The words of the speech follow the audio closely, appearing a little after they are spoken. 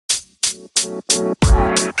Hey,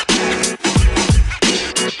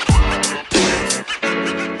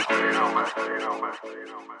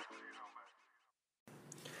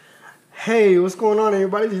 what's going on,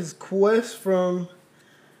 everybody? This is Quest from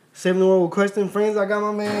Saving the World with Quest and Friends. I got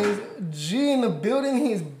my man G in the building.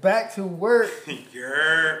 He's back to work.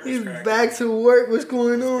 He's back to work. What's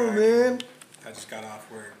going on, man? I just got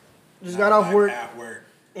off work. Got off work. At work.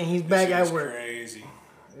 And he's back at work. Crazy.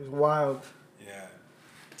 It's wild. Yeah.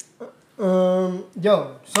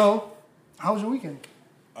 So, how was your weekend?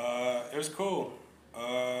 It was cool.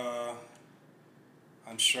 I'm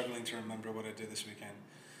struggling to remember what I did this weekend.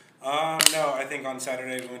 No, I think on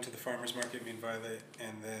Saturday we went to the farmer's market, me and Violet,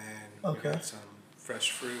 and then we got some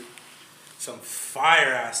fresh fruit, some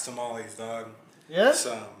fire-ass tamales, dog. Yeah?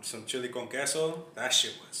 Some chili con queso. That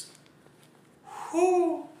shit was,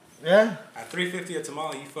 whoo. Yeah? At $3.50 a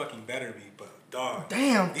tamale, you fucking better be, but dog.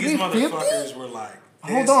 Damn, these $3.50? motherfuckers were like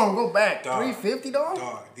this. Hold on, go back. Dog, $3.50, dog?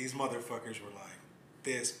 Dog, these motherfuckers were like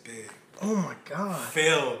this big. Oh my god.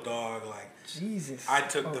 Filled, dog. Like, Jesus. I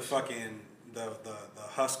took the fucking the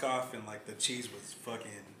husk off, and like the cheese was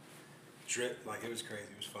fucking drip. Like, it was crazy.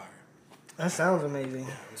 It was fire. That sounds amazing. Yeah,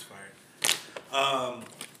 it was fire.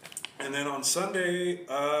 And then on Sunday,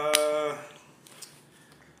 I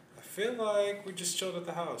feel like we just chilled at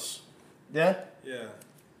the house. Yeah? Yeah.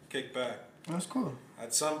 Kicked back. That's cool. I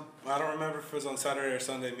don't remember if it was on Saturday or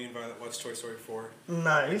Sunday, me and Violet watched Toy Story 4.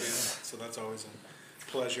 Nice. So that's always a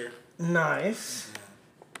pleasure. Nice. Yeah.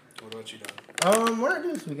 What about you, dog? What did I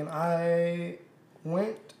do this weekend? I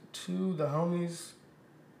went to the homie's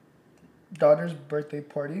daughter's birthday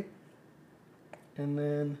party. And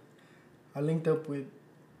then I linked up with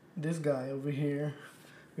this guy over here.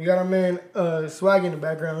 We got our man Swag in the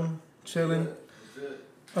background, chilling.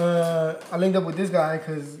 I linked up with this guy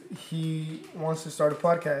because he wants to start a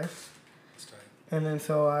podcast. And then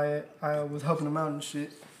so I was helping him out and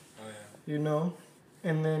shit. Oh, yeah. You know?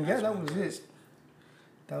 And then, yeah, that was it.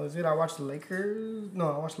 That was it. I watched the Lakers. No,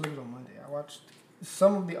 I watched the Lakers on Monday. I watched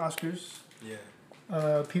some of the Oscars.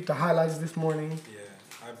 Yeah. Peeped the highlights this morning. Yeah.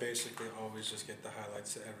 I basically always just get the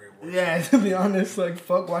highlights to every award. Yeah, to be honest, like,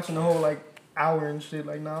 fuck watching the whole, like, hour and shit.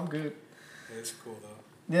 Like, nah, I'm good. Yeah, it's cool, though.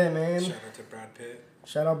 Yeah, man. Shout out to Brad Pitt.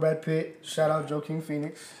 Shout out Brad Pitt. Shout out Joaquin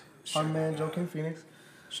Phoenix. Our man Joaquin Phoenix.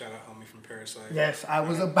 Shout out homie from Parasite. Yes, I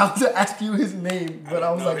was about to ask you his name, but I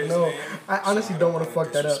was like, no. Name, I honestly don't want to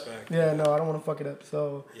fuck that up. Yeah, no, I don't want to fuck it up.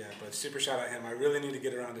 So yeah, but super shout out him. I really need to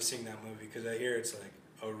get around to seeing that movie because I hear it's like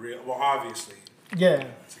a real. Well, obviously, yeah,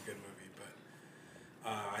 it's a good movie, but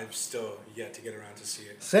I've still yet to get around to see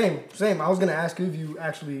it. Same. I was gonna ask you if you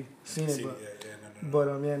actually seen it, but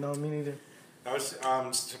no. No, me neither. I was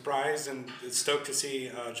surprised and stoked to see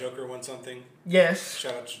Joker won something. Yes.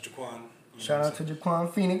 Shout out to Jaquan. Shout out to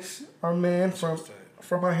Jaquan Phoenix, our man from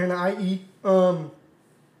out here in the IE. Yo,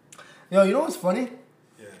 you know what's funny?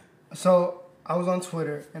 Yeah. So I was on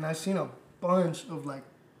Twitter and I seen a bunch of like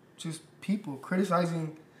just people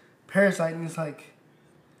criticizing Parasite, and it's like,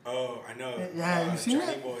 oh, I know. Yeah, you seen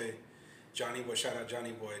Johnny that? Johnny Boy, shout out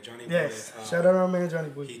Johnny Boy. Yes, Boy, shout out our man Johnny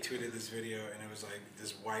Boy. He tweeted this video and it was like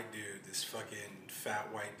this white dude, this fucking fat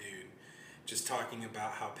white dude, just talking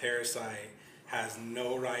about how Parasite has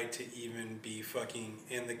no right to even be fucking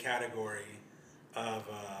in the category of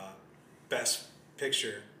Best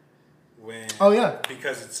Picture when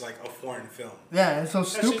because it's like a foreign film. Yeah, it's so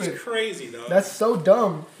stupid. That shit's crazy though. That's so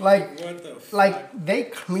dumb. Like, what the fuck? Like, they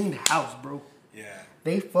cleaned house, bro. Yeah.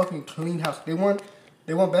 They fucking cleaned house. They won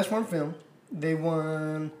Best Foreign Film. They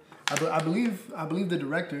won. I believe the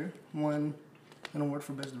director won an award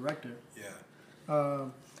for Best Director. Yeah.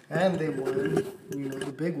 And they won,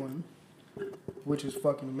 the big one, which is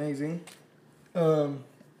fucking amazing. So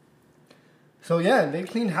yeah, they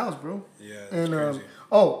cleaned house, bro. Yeah, that's crazy.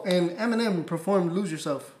 And Eminem performed "Lose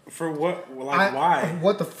Yourself." For what? Like, why?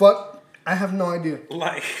 What the fuck? I have no idea.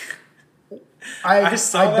 Like, I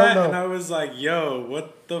saw don't that know. and I was like, "Yo,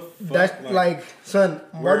 what the fuck?" That's like son,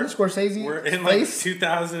 Martin Scorsese. We're in like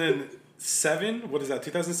 2007. What is that?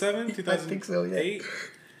 2007? 2008? I think so. Yeah.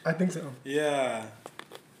 I think so. Yeah,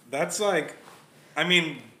 that's like, I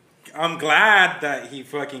mean, I'm glad that he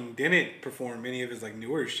fucking didn't perform any of his like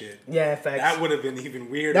newer shit. Yeah, facts. That would have been even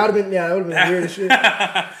weirder. That would have been weird as shit.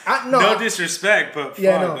 No disrespect, but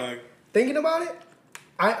fuck, dog. Thinking about it,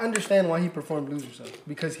 I understand why he performed "Lose Yourself"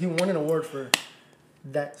 because he won an award for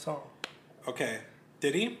that song. Okay,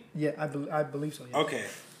 did he? Yeah, I believe so. Yeah.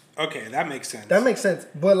 Okay, that makes sense. That makes sense,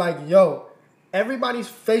 but like, yo, everybody's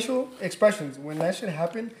facial expressions when that shit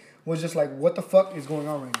happened was just like, what the fuck is going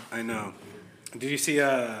on right now? I know. Did you see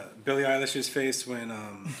Billie Eilish's face when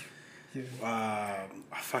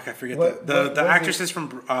Fuck, I forget What the actresses it?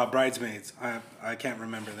 from Bridesmaids. I can't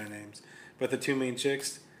remember their names, but the two main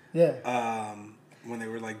chicks. Yeah. When they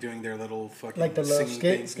were like doing their little fucking Like the little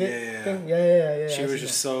singing skit thing. thing. Yeah. She was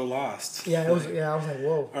just so lost. Yeah, it was. Yeah, I was like,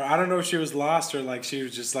 whoa. Or I don't know if she was lost or like she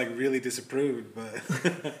was just like really disapproved,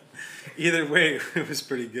 but either way, it was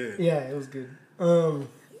pretty good. Yeah, it was good.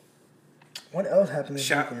 What else happened this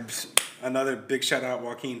weekend? Another big shout out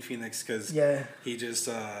Joaquin Phoenix because he just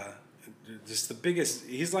the biggest.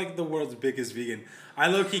 He's like the world's biggest vegan. I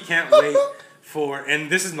low-key can't wait for,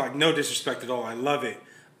 and this is like no disrespect at all. I love it.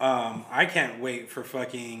 I can't wait for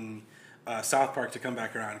fucking South Park to come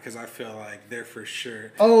back around because I feel like they're for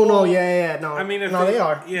sure. Oh no, yeah, no. I mean, if they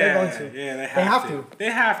are. Yeah, they're going to. Yeah, they have to. They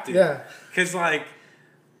have to. Yeah. Because like,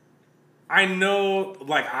 I know,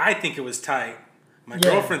 like I think it was tight. My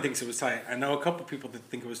girlfriend thinks it was tight. I know a couple people that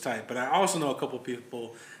think it was tight, but I also know a couple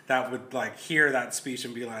people that would like hear that speech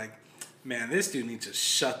and be like, "Man, this dude needs to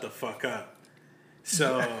shut the fuck up."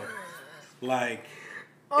 So, like.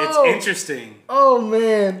 It's interesting. Oh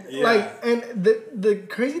man! Yeah. Like, and the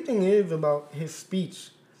crazy thing is about his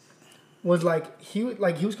speech was like he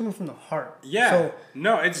was coming from the heart. Yeah. So,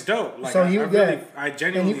 no, it's dope. Like, so I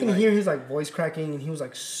genuinely. And you can hear his like voice cracking, and he was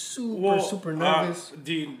like super nervous.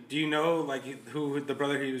 Do you know like who the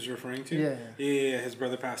brother he was referring to? Yeah. His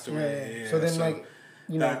brother passed away. Yeah. So then like,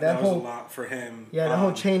 you know that whole was a lot for him. Yeah, that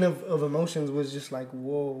whole chain of emotions was just like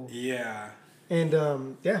whoa. Yeah.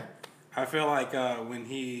 And yeah. I feel like when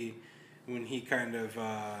he kind of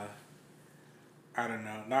I don't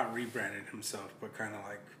know, not rebranded himself, but kind of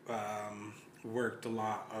like worked a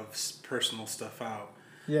lot of personal stuff out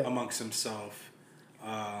amongst himself.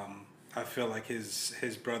 I feel like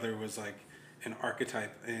his brother was like an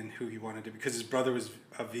archetype in who he wanted to be, because his brother was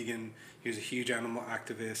a vegan. He was a huge animal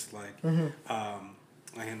activist, like,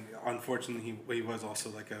 and unfortunately he was also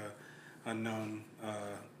like a known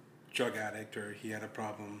drug addict, or he had a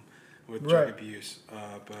problem with drug abuse,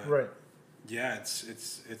 but yeah,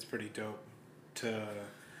 it's pretty dope to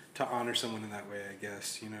honor someone in that way, I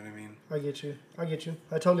guess. You know what I mean? I get you.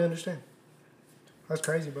 I totally understand. That's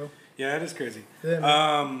crazy, bro. Yeah, it is crazy.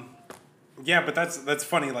 Yeah, yeah, but that's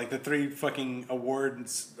funny. Like the 3 fucking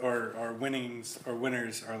awards or winners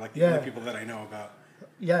are like the only people that I know about.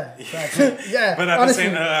 Yeah, yeah. But at honestly,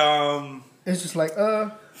 the same, it's just like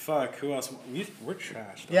fuck. Who else? We're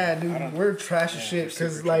trash. Though. Yeah, dude, we're trash as shit.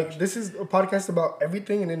 Because like this is a podcast about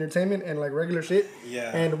everything and entertainment and like regular shit.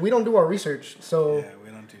 Yeah. And we don't do our research, so yeah, we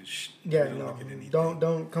don't do. Yeah, no,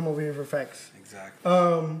 don't come over here for facts. Exactly.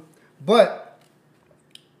 But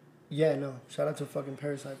yeah, no. Shout out to fucking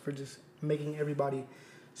Parasite for just making everybody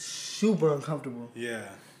super uncomfortable. Yeah.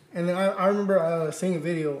 And then I remember seeing a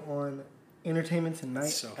video on Entertainment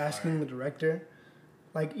Tonight asking the director,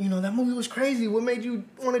 like, you know, that movie was crazy. What made you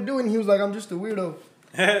want to do it? And he was like, I'm just a weirdo.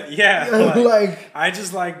 Yeah. Like I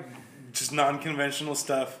just like non-conventional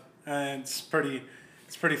stuff. And it's pretty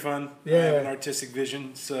fun. Yeah. I have an artistic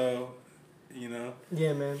vision, so, you know.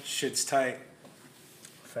 Yeah, man. Shit's tight.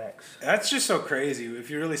 Facts. That's just so crazy if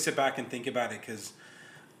you really sit back and think about it, because,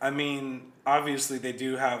 I mean, obviously they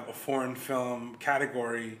do have a foreign film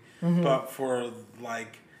category, but for,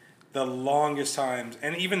 like, the longest times,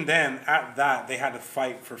 and even then, at that, they had to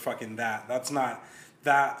fight for fucking that. That's not,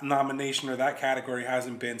 that nomination or that category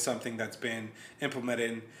hasn't been something that's been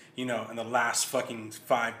implemented, you know, in the last fucking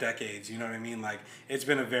 5 decades, you know what I mean? Like, it's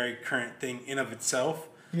been a very current thing in of itself.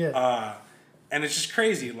 Yeah. And it's just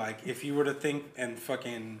crazy, like, if you were to think and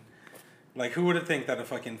fucking, like, who would have think that a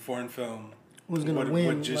fucking foreign film was gonna win,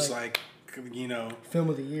 would just, like, you know, film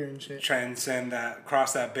of the year and shit, transcend that,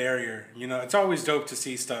 cross that barrier. You know, it's always dope to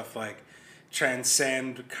see stuff like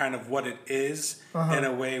transcend kind of what it is in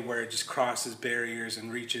a way where it just crosses barriers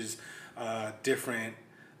and reaches different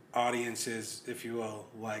audiences, if you will,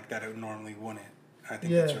 like that it normally wouldn't. I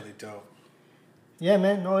think that's really dope. Yeah,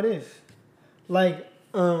 man. No, it is. Like,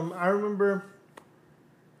 I remember.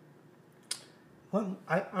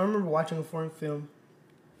 I remember watching a foreign film,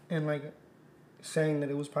 and like saying that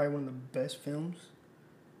it was probably one of the best films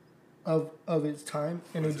of its time,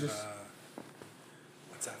 and it just.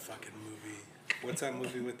 What's that fucking movie? What's that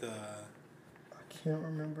movie with the? I can't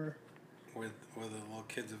remember. Where the little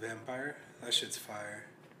kid's a vampire? That shit's fire.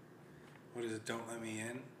 What is it? Don't Let Me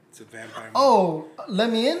In. It's a vampire movie. Oh,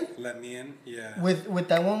 Let Me In. Let Me In. Yeah. With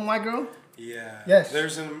that one white girl. Yeah. Yes. There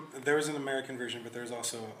was an American version, but there's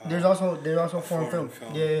also a foreign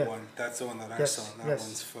film. Yeah. One. That's the one that I saw. And that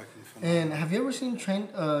one's fucking phenomenal. And have you ever seen Train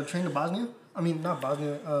to Bosnia? I mean, not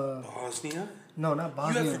Bosnia. Bosnia? No, not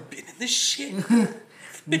Bosnia. You ever been in this shit?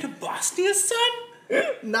 Been to Bosnia, son?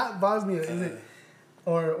 Not Bosnia, is it?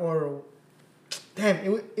 Or damn,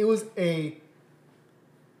 it was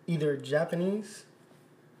either Japanese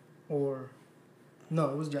or no,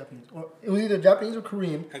 it was Japanese. Or it was either Japanese or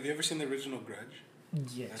Korean. Have you ever seen the original Grudge?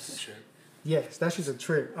 Yes. That's a trip. Yes, that's just a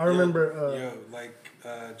trip. I remember.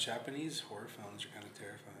 Japanese horror films are kind of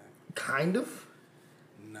terrifying. Kind of.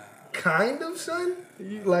 Nah. Kind of, son.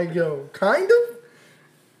 Kind of.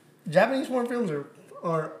 Japanese horror films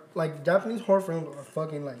are like Japanese horror films are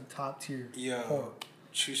fucking like top tier. Horror.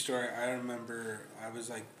 True story. I remember I was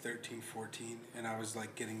like 13, 14, and I was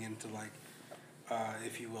like getting into like,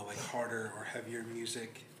 if you will, like harder or heavier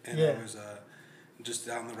music, and I was just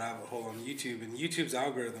down the rabbit hole on YouTube, and YouTube's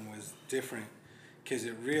algorithm was different because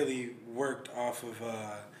it really worked off of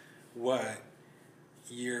what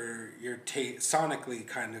your sonically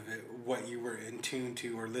kind of what you were in tune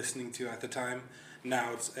to or listening to at the time.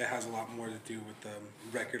 Now it has a lot more to do with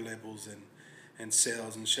record labels and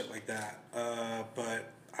sales and shit like that.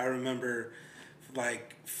 But I remember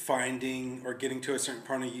like finding or getting to a certain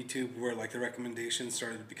part of YouTube where like the recommendations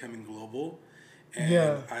started becoming global.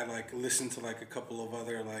 And I like listened to like a couple of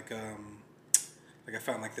other like I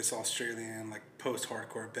found like this Australian like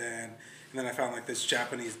post-hardcore band, and then I found like this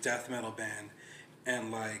Japanese death metal band,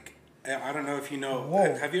 and like I don't know if you know.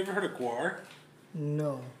 Whoa. Have you ever heard of Guar?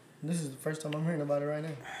 No, this is the first time I'm hearing about it right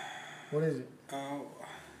now. What is it? Oh,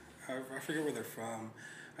 I forget where they're from.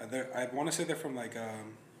 I want to say they're from like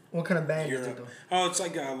what kind of band Europe. is it though? Oh, it's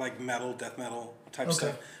like metal, death metal type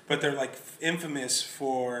stuff. But they're like infamous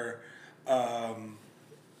for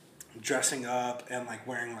dressing up and like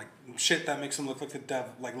wearing like shit that makes them look like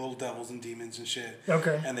like little devils and demons and shit.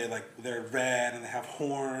 Okay. And they're red and they have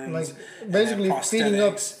horns. Like basically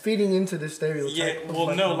feeding into the stereotype. Yeah.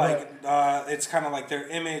 Well, it's kind of like their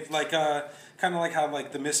image, like kind of like how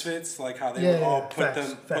like the Misfits, like how they would all put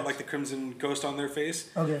like the Crimson Ghost on their face.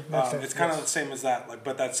 Okay. It's kind of the same as that, like,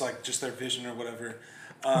 but that's like just their vision or whatever.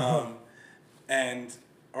 And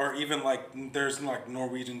or even like there's like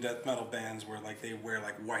Norwegian death metal bands where like they wear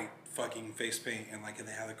like white fucking face paint and like they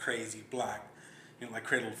have a crazy black, like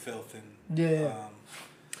Cradle Filth and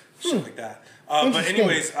shit like that. But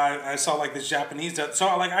anyways, I saw like this Japanese death, so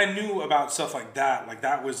like I knew about stuff like that. Like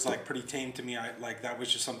that was like pretty tame to me. That was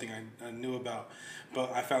just something I knew about.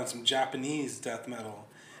 But I found some Japanese death metal,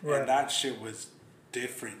 and that shit was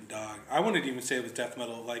different, dog. I wouldn't even say it was death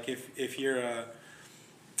metal. Like if you're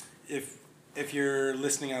if you're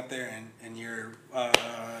listening out there and you're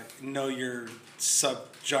know your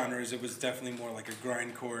subgenres, it was definitely more like a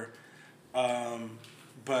grindcore.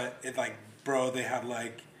 But it like, bro, they had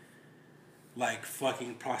like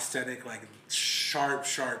fucking prosthetic, like sharp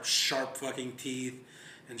fucking teeth,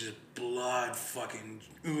 and just blood fucking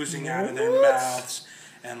oozing out of their mouths,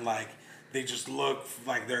 and like they just look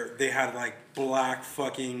like they had like black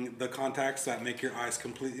fucking the contacts that make your eyes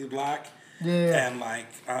completely black. Yeah. And like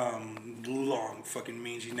long fucking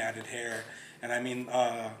mangy matted hair, and I mean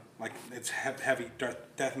like it's heavy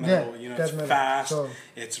death metal. It's fast, so.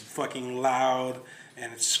 It's fucking loud,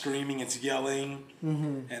 and it's screaming, it's yelling,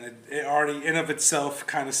 and it already in of itself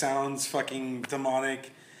kind of sounds fucking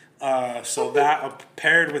demonic. So that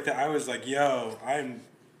paired with it, I was like, yo,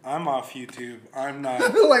 I'm off YouTube. I'm not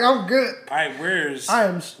like I'm good. I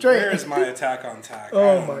am straight. Where's my Attack on Tack?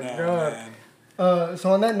 Oh my god. Man.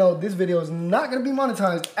 So on that note, this video is not going to be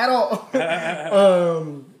monetized at all.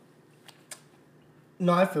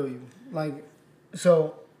 No, I feel you. Like,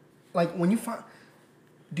 so, like when you find,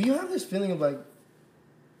 do you have this feeling of like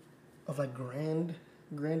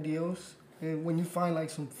grandiose, and when you find like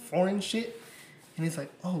some foreign shit, and it's like,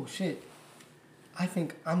 oh shit, I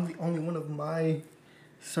think I'm the only one of my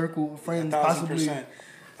circle of friends 1,000%. possibly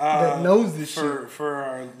that knows this shit. For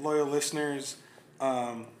our loyal listeners,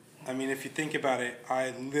 I mean, if you think about it,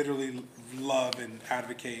 I literally love and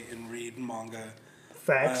advocate and read manga.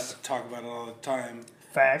 Facts. Talk about it all the time.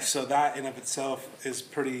 Facts. So that in of itself is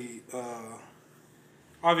pretty,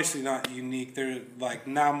 obviously not unique. There, like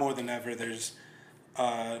now more than ever, there's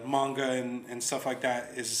manga and stuff like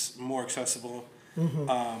that is more accessible.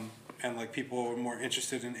 And like people are more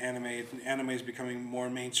interested in anime. And anime is becoming more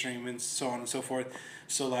mainstream and so on and so forth.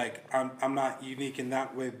 So like I'm not unique in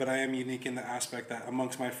that way, but I am unique in the aspect that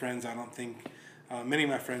amongst my friends, I don't think many of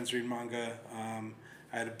my friends read manga.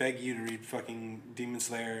 I had to beg you to read fucking Demon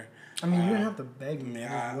Slayer. I mean, you didn't have to beg me.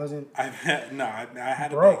 Yeah, it wasn't. I had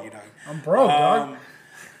to beg you, dog. I'm broke, dog.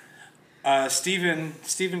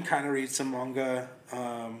 Steven kind of reads some manga.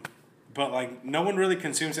 But like no one really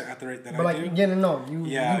consumes it at the rate that I do.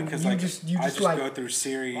 Because I just go through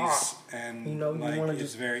series and like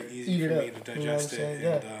it's very easy for me to digest it,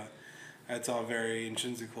 and it's all very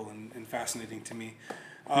intrinsical and fascinating to me.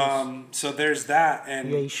 So there's that,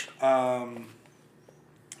 and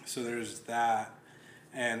So there's that.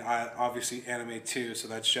 And I obviously anime too, so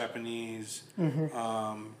that's Japanese.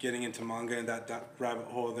 Getting into manga and that rabbit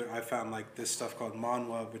hole, there I found like this stuff called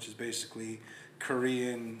manhwa, which is basically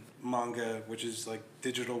Korean manga, which is like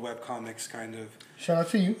digital web comics kind of. Shout out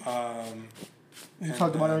to you. You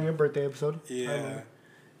talked about it on your birthday episode. Yeah,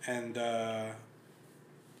 and I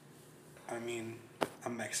mean,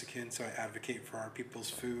 I'm Mexican, so I advocate for our people's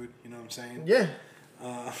food. You know what I'm saying? Yeah.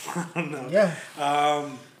 I don't know. Yeah.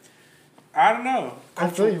 I don't know. I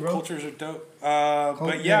feel you, bro. Cultures are dope.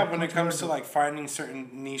 But yeah, when it comes to like finding certain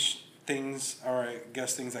niche things, or I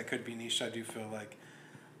guess things that could be niche, I do feel like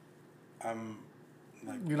I'm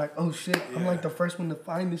like... You're like, oh shit, Yeah. I'm like the first one to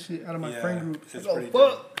find this shit out of my friend group. It's like, pretty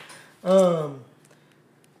fuck.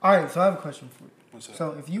 Alright, so I have a question for you. What's up?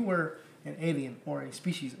 So if you were an alien or a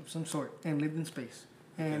species of some sort and lived in space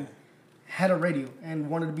and had a radio and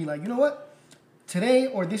wanted to be like, you know what? Today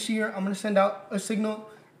or this year, I'm going to send out a signal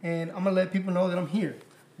and I'm going to let people know that I'm here.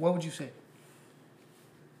 What would you say?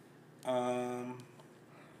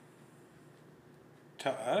 To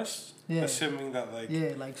us? Yeah. Assuming that like,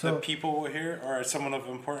 like so, the people will hear it or someone of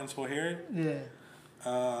importance will hear it? Yeah.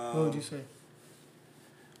 What would you say?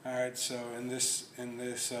 Alright, so in this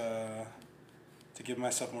to give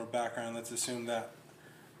myself more background, let's assume that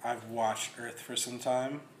I've watched Earth for some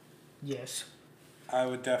time. Yes. I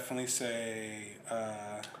would definitely say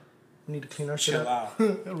We need to clean our shit chill up.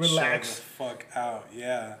 out. Relax. Chill the fuck out,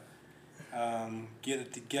 yeah. Get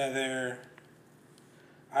it together.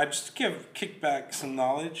 I just kick back some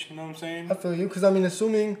knowledge, you know what I'm saying? I feel you, because I mean,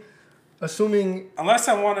 assuming Unless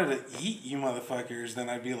I wanted to eat you motherfuckers, then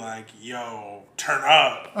I'd be like, yo, turn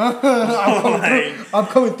up. I'm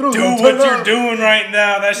coming through. Do what you're doing right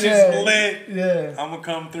now. That shit's lit. Yeah. I'm going to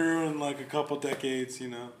come through in like a couple decades, you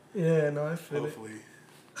know? Yeah, no, I feel Hopefully.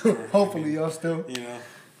 it. Hopefully, y'all still. You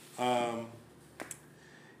know?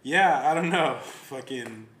 Yeah, I don't know.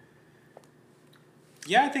 Fucking...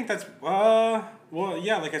 Yeah, I think that's... well,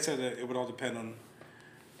 yeah, like I said, it would all depend on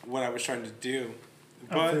what I was trying to do.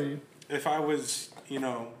 But if I was, you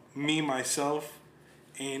know, me, myself,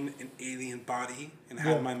 in an alien body and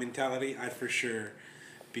had my mentality, I'd for sure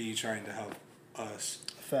be trying to help us.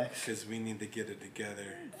 Facts. Because we need to get it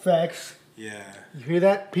together. Facts. Yeah. You hear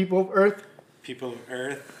that, people of Earth? People of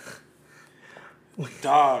Earth.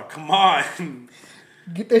 Dog, come on.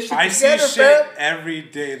 Get that shit I together, see shit every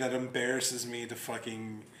day that embarrasses me to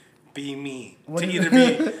fucking be me. To either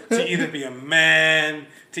be a man,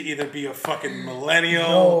 to either be a fucking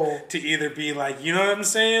millennial, to either be like, you know what I'm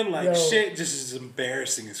saying? Like shit just is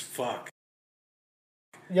embarrassing as fuck.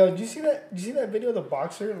 Yo, did you see that video of the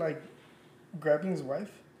boxer like grabbing his wife?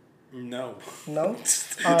 No. No?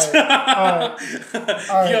 All right.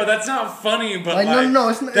 Yo, that's not funny, but like no,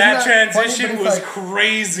 it's not, that it's not transition funny, was like,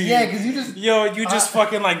 crazy. Yeah, because you just... Yo, you just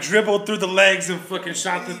fucking like dribbled through the legs and fucking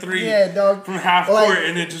shot the three dog. from half court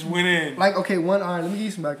and it just went in. Like, okay, one, all right, let me give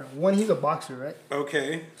you some background. One, he's a boxer, right?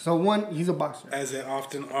 Okay. So one, he's a boxer. As they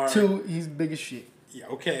often are. Two, he's big as shit. Yeah,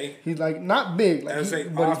 okay. He's like, not big, like,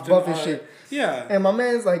 but he's buff as shit. Yeah. And my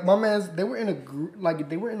man's, they were in a group, like,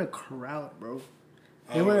 they were in a crowd, bro.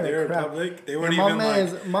 They were in public? They weren't even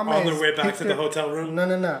on their way back to the hotel room? No.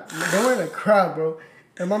 They were in a crowd, bro.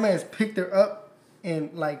 And my man's picked her up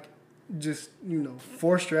and like just, you know,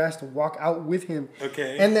 forced her ass to walk out with him.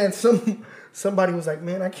 Okay. And then somebody was like,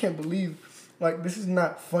 man, I can't believe, like, this is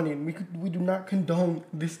not funny and we do not condone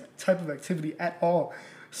this type of activity at all.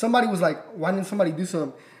 Somebody was like, why didn't somebody do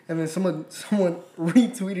something? And then someone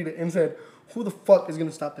retweeted it and said, who the fuck is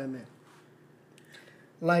gonna stop that man?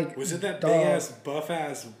 Like, was it that big ass, buff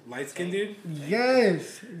ass, light skinned dude?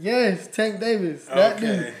 Yes, Tank Davis. That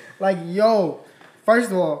dude. Like, yo,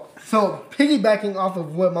 first of all, so piggybacking off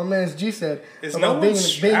of what my man's G said is about no being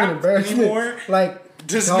an embarrassment. Anymore? Like,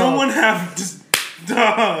 does no one have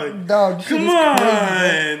dog? Come on.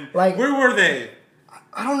 Crazy, like, where were they?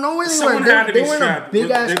 I don't know where they Someone were. Had to they be were strapped. in a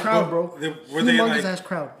big ass crowd, bro. Were they humongous like ass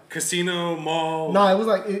crowd? Casino, mall? No, it was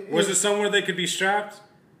like... Was it somewhere they could be strapped?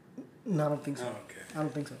 No, I don't think so. Oh, okay. I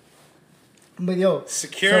don't think so. But yo,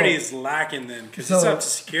 security is lacking then, because it's up to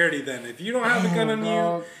security then. If you don't have a gun on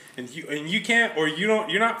you, and you can't, or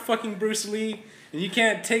you're not fucking Bruce Lee, and you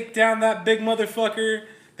can't take down that big motherfucker,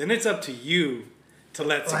 then it's up to you to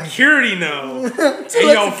let security know.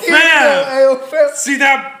 Hey yo, fam, see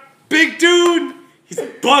that big dude? He's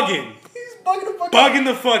bugging. He's bugging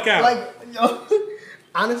the fuck out. Like, yo,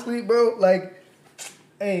 honestly, bro, like,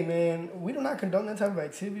 hey man, we do not condone that type of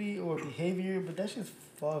activity or behavior, but that shit's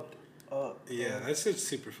fucked up. Yeah, that's just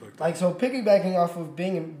super fucked up. Like, so piggybacking off of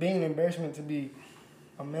being an embarrassment to be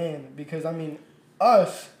a man, because I mean,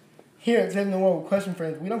 us here at Saving the World with Question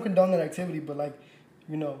Friends, we don't condone that activity, but like,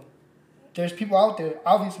 you know, there's people out there,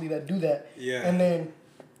 obviously, that do that. Yeah. And then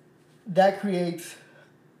that creates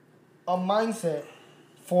a mindset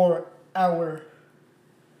for our,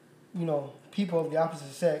 people of the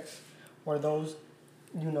opposite sex or those,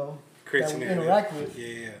 Creates that we an area. interact with.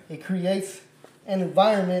 Yeah. It creates an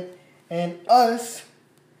environment, and us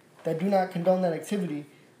that do not condone that activity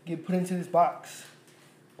get put into this box.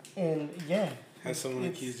 And yeah. Has someone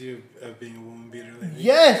accused you of being a woman beater lately?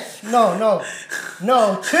 Yes! No,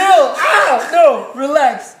 chill! Ah! No,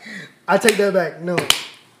 relax. I take that back. No.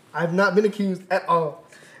 I've not been accused at all.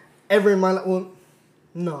 Ever in my life. Well,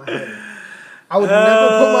 no, I haven't. I would never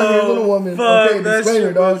put my hands on a woman. Fuck, okay, that disclaimer,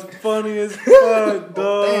 shit dog. was funny as fuck,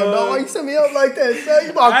 dog. Damn, dog, why you set me up like that? Son?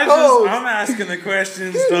 You my clothes. I'm asking the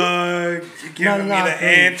questions, dog. You giving me the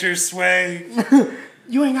answer, Sway.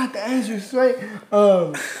 You ain't got the answers, right?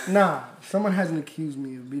 Nah, someone hasn't accused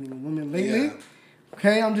me of beating a woman lately. Yeah.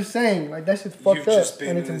 Okay, I'm just saying, like, that shit's fucked up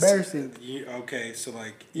and it's embarrassing. Okay, so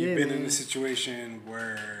like you've been in a situation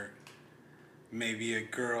where maybe a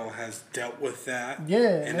girl has dealt with that. Yeah,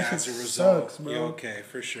 and as a result, sucks, bro. yeah, okay,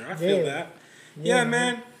 for sure. I feel that. Yeah,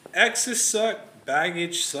 man. Exes suck.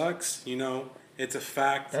 Baggage sucks. It's a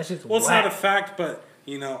fact. That shit's it's whack. not a fact, but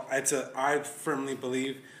I firmly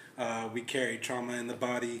believe we carry trauma in the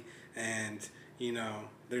body, and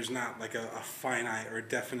there's not like a finite or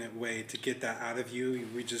definite way to get that out of you.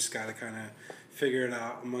 We just gotta kind of figure it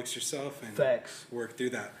out amongst yourself and work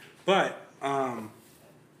through that. But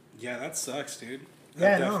yeah, that sucks, dude.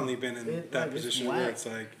 Yeah, I've definitely been in that position where it's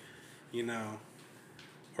like,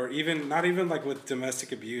 or even not even like with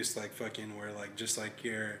domestic abuse, like fucking where like just like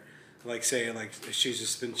you're like say like she's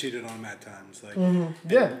just been cheated on mad times, like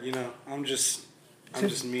yeah. And, I'm just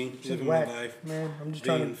me living whack, my life, man. I'm just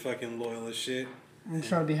being fucking loyal as shit. I'm just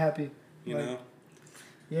trying to be happy. Yeah,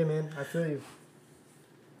 man, I feel you.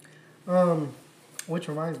 Which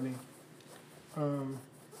reminds me.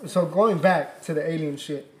 So going back to the alien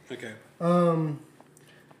shit. Okay.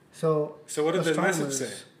 So what did the message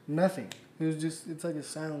say? Nothing. It was just, it's like a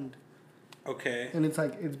sound. Okay. And it's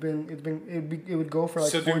like, it would go for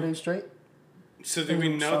like 4 days straight. So do we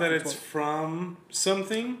know that it's from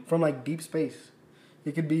something? From like deep space.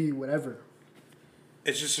 It could be whatever.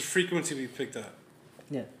 It's just a frequency we picked up.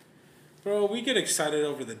 Yeah. Bro, we get excited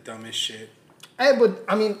over the dumbest shit. Hey, but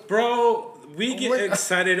I mean... Bro, we get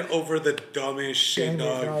excited over the dumbest shit,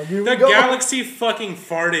 dog. The galaxy fucking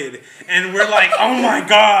farted. And we're like, oh my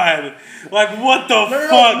god. Like, what the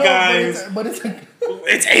fuck, guys? But it's like...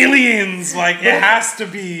 It's aliens. Like, it has to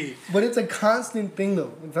be. But it's a constant thing,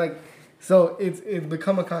 though. It's like... So, it's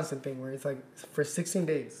become a constant thing where it's like for 16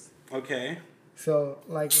 days. Okay. So,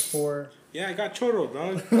 like for... Yeah, I got choro,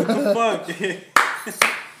 dog. What the fuck?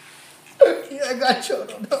 Yeah, I got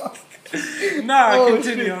choro, dog. Nah,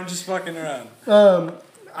 continue. Shit. I'm just fucking around. That's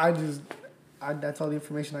all the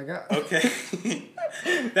information I got. Okay.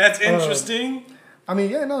 That's interesting. I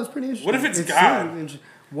mean, yeah, no, it's pretty interesting. What if it's God?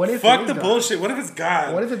 What if fuck the God? Bullshit. What if it's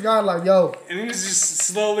God? What if it's God? Like, yo. And he's just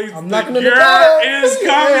slowly. I'm knocking on the door. Is coming.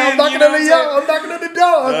 Yeah, I'm knocking on the door. I'm knocking on the door.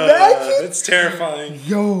 I'm begging. It's terrifying.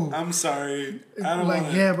 Yo. I'm sorry. I don't like,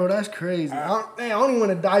 wanna, yeah, bro, that's crazy. I don't even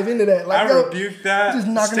want to dive into that. Like, I rebuke that. Just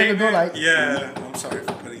knocking statement. on the door, like. Yeah, I'm sorry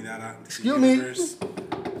for putting that out. Excuse me.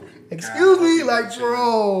 Excuse me, like,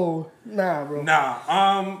 bro. Nah, bro.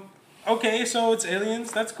 Nah. Okay, so it's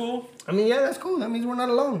aliens. That's cool. I mean, yeah, that's cool. That means we're not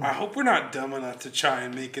alone. I hope we're not dumb enough to try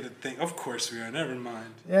and make it a thing. Of course we are. Never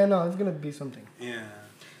mind. Yeah, no, it's gonna be something. Yeah.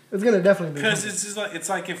 It's gonna definitely be. Because it's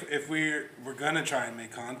like if we're gonna try and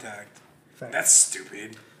make contact. Facts. That's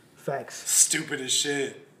stupid. Facts. Stupid as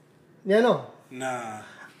shit. Yeah, no. Nah.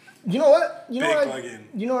 You know what? You know plug in.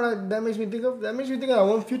 You know what that makes me think of? That makes me think of that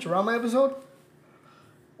one Futurama episode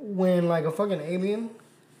when like a fucking alien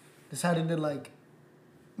decided to like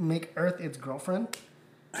make Earth its girlfriend.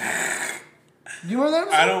 You remember that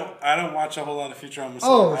episode? I don't watch a whole lot of Futurama.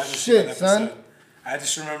 Oh shit, son! I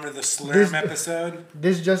just remember the Slurm episode.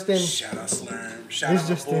 This just in. Shout out Slurm. Shout out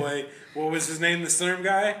my boy. What was his name? The Slurm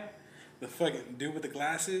guy? The fucking dude with the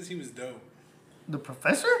glasses. He was dope. The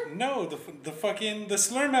professor? No, the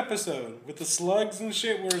Slurm episode with the slugs and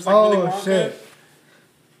shit. Where it's like really Wonka. Shit.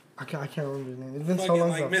 I can't remember his name. It's been so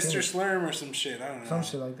long. Like Mr. Slurm or some shit. I don't know. Some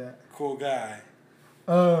shit like that. Cool guy.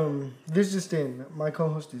 This just in. My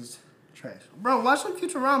co-host is trash. Bro, watch some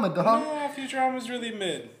Futurama, dog. No, Futurama's really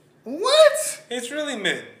mid. What? It's really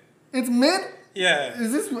mid. It's mid? Yeah.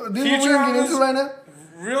 Is this what we're getting into right now?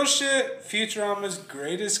 Real shit, Futurama's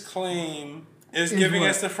greatest claim is giving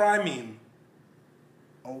us the fry meme.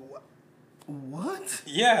 Oh, what?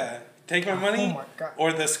 Yeah. Take my money? Oh my God.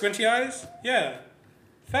 Or the squinty eyes? Yeah.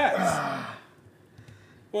 Facts.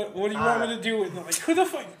 What do you want me to do with like who the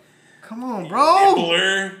fuck? Come on, bro.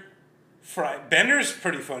 Nibbler. Fry. Bender's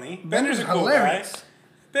pretty funny. Bender's a cool hilarious.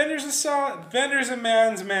 guy. Bender's a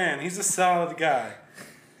man's man. He's a solid guy.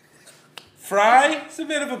 Fry is a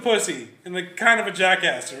bit of a pussy and kind of a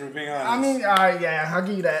jackass, if we're being honest. I mean, yeah, I'll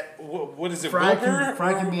give you that. What is it, Fry Wilbur?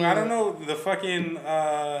 Fry can be. I don't know, the fucking,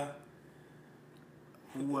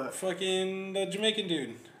 What? fucking the Jamaican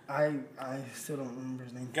dude. I still don't remember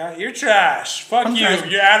his name. You're trash. Fuck you.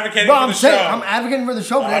 Trash. You're advocating Bro, for I'm the saying, show. I'm advocating for the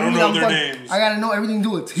show. I don't know their names. I gotta know everything to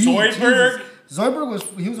do with T. Zoidberg? Zoidberg was a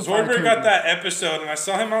fire Zoidberg got character. that episode, and I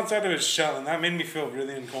saw him outside of his shell, and that made me feel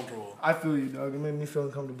really uncomfortable. I feel you, dog. It made me feel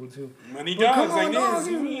uncomfortable too. Many But dogs come on, like dog.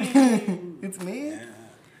 this. It's me. Yeah.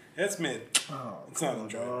 It's mid. Oh, It's not come on,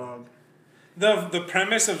 enjoyable. dog. The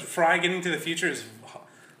premise of Fry getting to the future is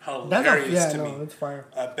hilarious to me. It's fire.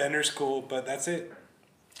 Bender's cool, but that's it.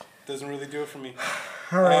 Doesn't really do it for me.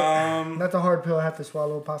 All right, that's a hard pill I have to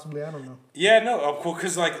swallow. Possibly, I don't know. Yeah, no, cool.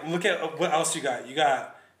 Because look at what else you got. You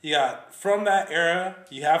got from that era.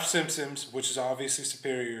 You have Simpsons, which is obviously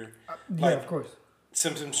superior. Yeah, of course.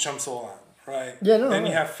 Simpsons chumps a lot, right? Yeah, no. Then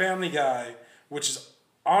you have Family Guy, which is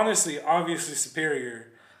honestly, obviously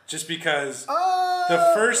superior, just because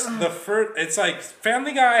the first, it's like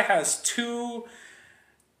Family Guy has two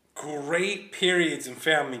great periods in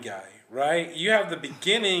Family Guy, right? You have the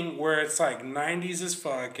beginning where it's like 90s as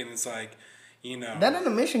fuck, and it's like, you know. That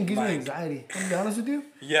animation gives me anxiety. I'm be honest with you.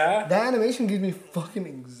 Yeah? That animation gives me fucking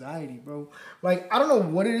anxiety, bro. Like, I don't know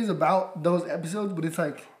what it is about those episodes, but it's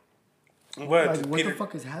like, What? like what the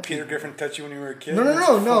fuck is happening? Peter Griffin touch you when you were a kid?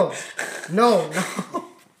 No. No.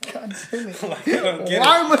 God damn it. Like, I don't get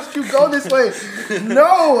Why must you go this way?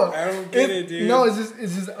 No. I don't get it, dude. No, it's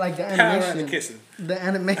just like the Pat around animation. and kissing. The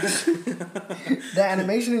animation. The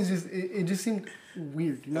animation is just it just seemed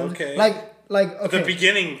weird, you know? Okay. Like okay. The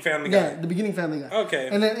beginning Family Guy. Yeah, the beginning Family Guy. Okay.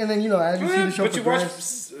 And then as you see the show But you watch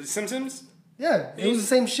progress. Simpsons? Yeah, it was the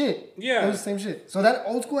same shit. Yeah. It was the same shit. So that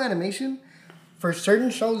old school animation for certain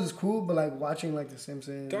shows is cool, but like watching like The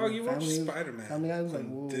Simpsons. Dog, you watch Family, Spider-Man Family Guy was like,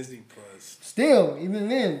 on whoa. Disney Plus. Still, even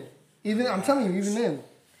then. I'm telling you, even then.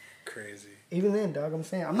 Crazy. Even then, dog, I'm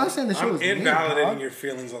saying. I'm not saying the show I'm is invalidating mid, your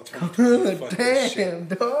feelings on 2020. Fuck this shit.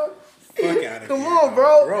 Damn, dog. Fuck out of here. Come on,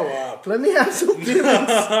 bro. Grow up. Let me have some feelings.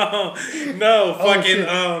 No, fucking, shit.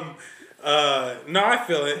 no, I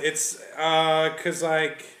feel it. It's, cause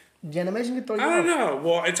like, The animation can throw you I don't off. know.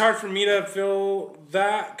 Well, it's hard for me to feel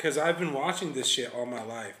that because I've been watching this shit all my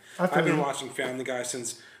life. I've been watching Family Guy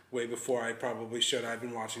since way before I probably should. I've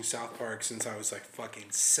been watching South Park since I was like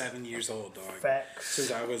fucking 7 years old, dog. Facts.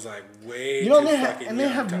 Since I was like way You know, too they fucking and they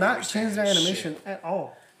young have to not understand changed their this animation shit. at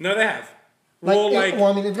all. No, they have. Like, Well,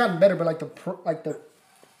 I mean, it's gotten better, but like the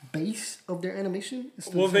base of their animation is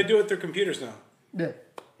still well, the they same. do it through computers now. Yeah.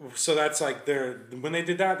 So that's like when they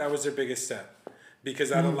did that, that was their biggest step because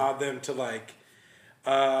that allowed them to like,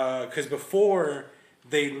 because before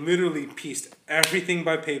they literally pieced everything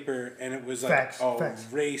by paper and it was like a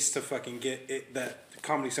race to fucking get it that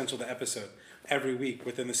Comedy Central the episode every week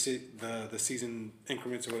within the season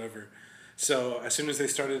increments or whatever. So as soon as they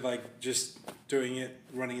started like just doing it,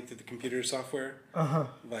 running it through the computer software,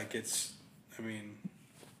 like it's, I mean,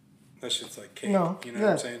 that shit's like cake. No, you know what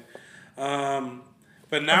I'm saying?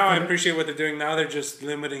 But now I appreciate what they're doing. Now they're just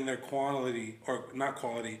limiting their quality, or not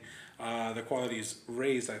quality. Their quality is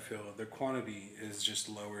raised, I feel. Their quantity is just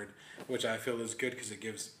lowered, which I feel is good because it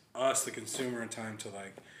gives us, the consumer, time to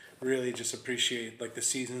like really just appreciate like the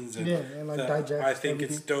seasons and, like digest. I think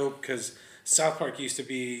everything. it's dope because South Park used to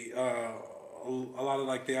be a lot of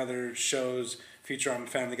like the other shows feature on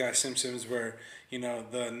Family Guy, Simpsons, where you know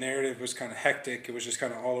the narrative was kind of hectic. It was just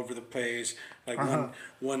kind of all over the place. Like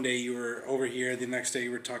one day you were over here, the next day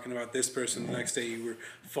you were talking about this person, the next day you were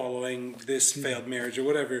following this failed marriage or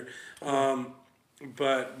whatever.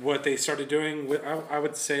 But what they started doing, I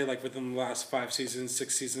would say like within the last 5 seasons,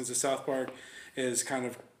 6 seasons of South Park, is kind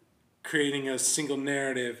of creating a single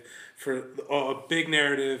narrative for a big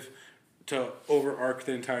narrative to overarch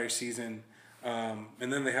the entire season.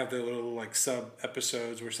 And then they have their little like sub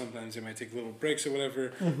episodes where sometimes they might take little breaks or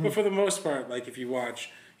whatever. But for the most part, like if you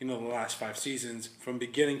watch, you know, the last 5 seasons from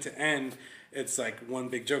beginning to end, it's like one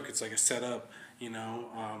big joke. It's like a setup, you know,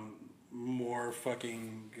 more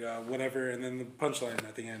fucking whatever, and then the punchline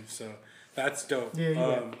at the end. So that's dope.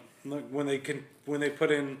 Look, when they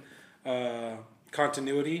put in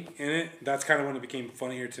continuity in it, that's kind of when it became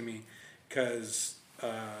funnier to me, because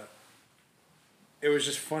it was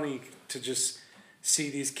just funny to just see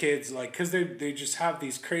these kids, like, because they just have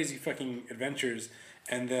these crazy fucking adventures,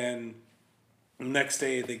 and then next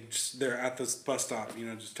day they're at this bus stop, you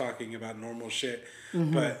know, just talking about normal shit.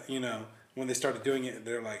 But you know, when they started doing it,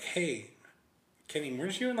 they're like, hey, Kenny,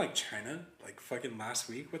 weren't you in like China like fucking last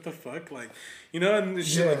week? What the fuck? Like, and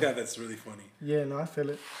shit like that. That's really funny. Yeah, no, I feel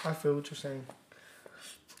it. I feel what you're saying.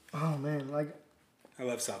 Oh man, like. I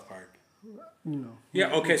love South Park.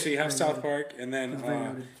 Yeah, okay, so you have South Park, and then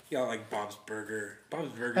like Bob's Burger.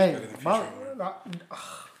 Bob's Burger is better than Futurama.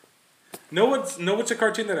 Know what's a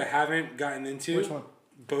cartoon that I haven't gotten into? Which one?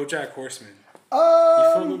 BoJack Horseman.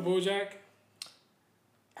 You fuck with BoJack?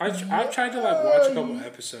 I've tried to like watch a couple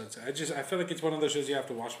episodes. I feel like it's one of those shows you have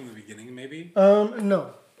to watch from the beginning, maybe.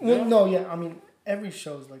 No. Well, no, yeah. I mean, every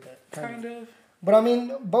show's like that. Kind of. But I mean,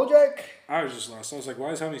 BoJack. I was just lost. I was like,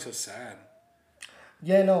 why is Homie so sad?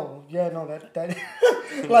 Yeah, no, that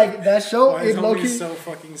like that show is low key. So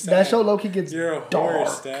fucking sad. That show low key gets You're a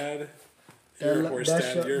horse, Dad. You're a horse,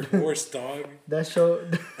 Dad. You're a horse dog. That show.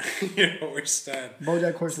 You're a horse, Dad.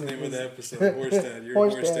 BoJack Horseman. That's the name of the episode. Horse Dad. You're a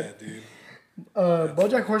horse dad, dude.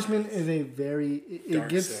 BoJack Horseman is a very it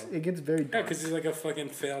gets very dark. Yeah, because he's like a fucking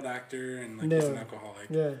failed actor and like he's an alcoholic.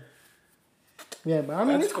 Yeah, but I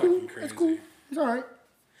mean it's cool. Crazy. It's cool. It's alright.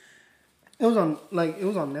 It was on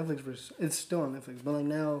Netflix. It's still on Netflix, but like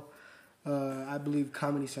now, I believe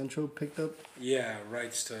Comedy Central picked up. Yeah,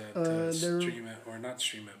 rights to stream it or not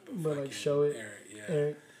stream it, but like show it. Air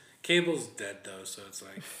it. Cable's dead though, so it's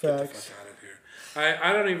like get the fuck out of here.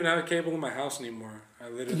 I don't even have a cable in my house anymore. I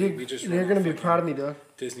literally You're gonna be proud of me, though.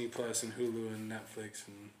 Disney Plus and Hulu and Netflix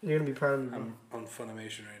and. You're gonna be proud of me. I'm on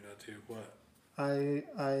Funimation right now too. What?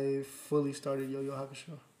 I fully started Yo Yo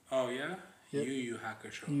Hakusho. Oh yeah. Yep. Yu Yu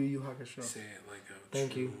Hakusho. Yu Yu Hakusho. Say it like a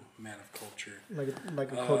true man of culture. Like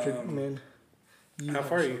a cultured man. How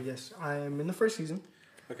far are you? Yes, I am in the first season.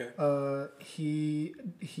 Okay. He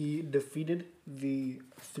defeated the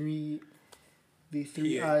three-eyed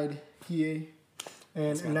Hiei,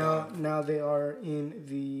 and now they are in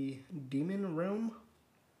the demon realm,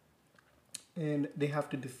 and they have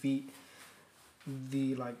to defeat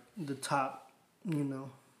the top,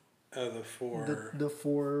 the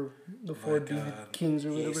four demon kings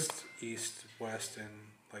or whatever. East, west, and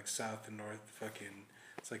like south and north. Fucking,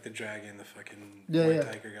 it's like the dragon, the fucking white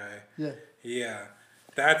tiger guy. Yeah.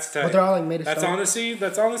 That's tight. But they're all like made of That's honestly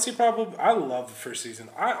probably. I love the first season.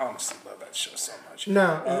 I honestly love that show so much.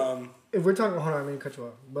 Now, if we're talking, hold on, I'm gonna cut you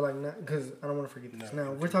off, but like, because I don't want to forget this.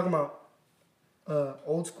 Now, we're talking about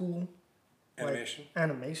old school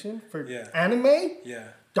animation for anime. Yeah.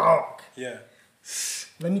 Dog. Yeah.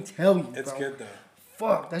 Let me tell you, it's bro. good though.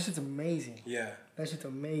 Fuck, that shit's amazing. Yeah. That shit's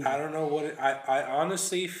amazing. I don't know what I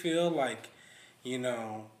honestly feel like,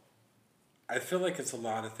 I feel like it's a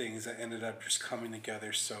lot of things that ended up just coming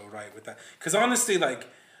together so right with that. Because honestly, like,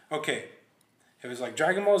 okay, it was like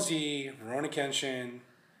Dragon Ball Z, Rurouni Kenshin,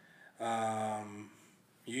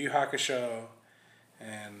 Yu Yu Hakusho,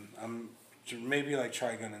 and maybe like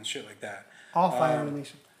Trigun and shit like that. All fire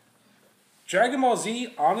animation. Dragon Ball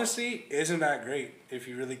Z, honestly, isn't that great if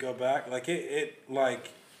you really go back. Like, it's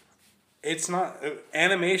not,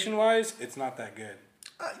 animation-wise, it's not that good.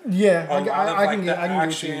 I can get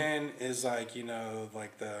action is like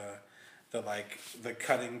like the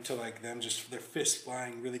cutting to like them just their fists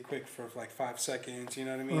flying really quick for like 5 seconds. You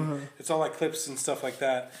know what I mean? It's all like clips and stuff like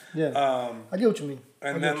that. Yeah. I get what you mean.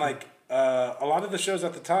 And then like a lot of the shows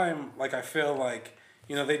at the time, like I feel like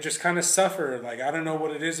they just kind of suffer. Like I don't know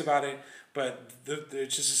what it is about it, but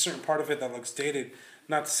there's just a certain part of it that looks dated.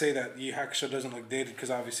 Not to say that Yu Yu Hakusho doesn't look dated,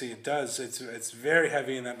 because obviously it does. It's very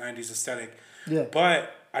heavy in that 90s aesthetic. Yeah.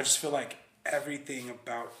 But I just feel like everything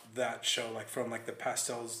about that show, like from like the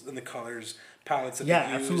pastels and the colors palettes that they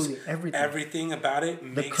use, absolutely everything about it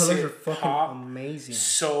makes colors it are fucking pop amazing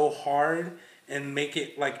so hard and make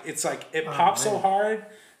it like it's like it pops so hard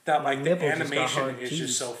that like the animation is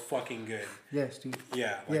just so fucking good. Yes, dude.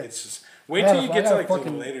 Yeah, like it's just wait till you get to like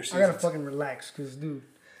the later seasons. I gotta fucking relax, cause dude,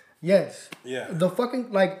 yes, yeah, the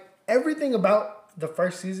fucking like everything about the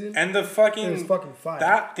first season and the fucking is fucking fire.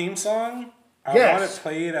 That theme song. I want it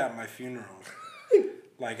played at my funeral.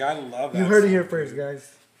 Like, I love that You heard song, it here first,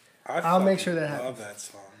 guys. I'll make sure that happens. I love that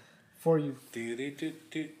song. For you.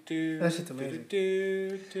 That shit's amazing.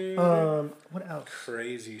 What else?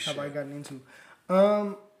 Crazy shit. Have I gotten into?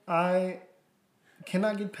 I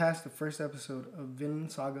cannot get past the first episode of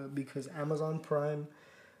Vinland Saga because Prime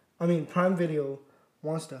Video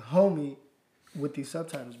wants to hoe me with these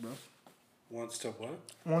subtitles, bro. Wants to what?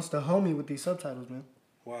 Wants to hoe me with these subtitles, man.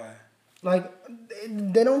 Why? Like,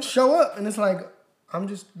 they don't show up, and it's like, I'm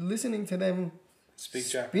just listening to them speak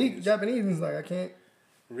Japanese. And it's like, I can't.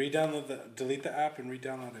 Delete the app and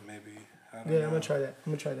re-download it, maybe. I'm gonna try that.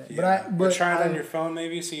 Yeah. But try it on your phone,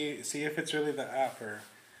 maybe. See if it's really the app, or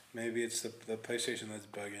maybe it's the PlayStation that's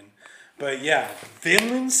bugging. But yeah,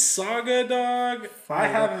 Vinland Saga, dog. I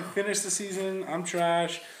Fire. haven't finished the season. I'm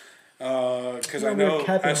trash. Because I You're know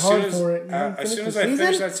capping as soon hard for it. You haven't as soon finished as the I finish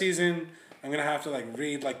season? that season, I'm gonna have to like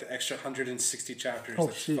read like the extra 160 chapters Oh,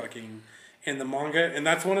 that's shit. fucking in the manga, and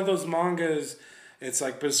that's one of those mangas. It's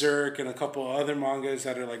like Berserk and a couple other mangas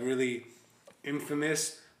that are like really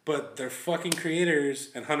infamous, but their fucking creators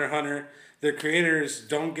and Hunter x Hunter, their creators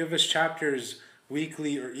don't give us chapters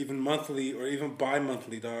weekly or even monthly or even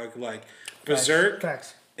bi-monthly, dog. Like Berserk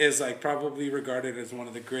Facts. is like probably regarded as one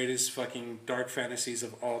of the greatest fucking dark fantasies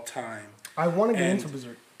of all time. I want to get And- into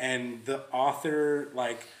Berserk. And the author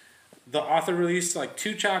released like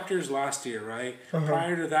 2 chapters last year, right?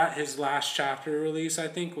 Prior to that, his last chapter release, I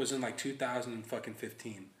think, was in like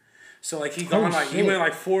 2015. So like he Holy he shit. went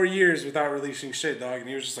like 4 years without releasing shit, dog, and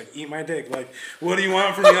he was just like, eat my dick. Like, what do you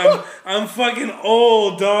want from me? I'm fucking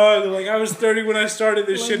old, dog. Like I was 30 when I started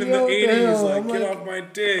this Like, shit in the yo, 80s. damn, Like, I'm get like- off my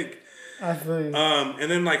dick. I feel you. And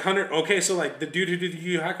then like Hunter. Okay, so like the dude who did the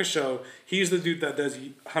Yu Yu Hakusho, he's the dude that does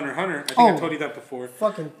Hunter x Hunter. I think I Oh. told you that before.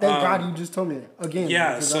 Fucking thank God you just told me that again.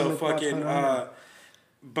 Yeah, because so I'm gonna watch fucking. Hunter x Hunter.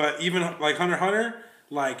 But even like Hunter x Hunter,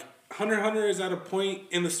 like Hunter x Hunter is at a point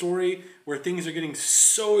in the story where things are getting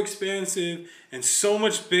so expansive and so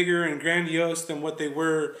much bigger and grandiose than what they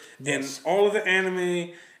were in all of the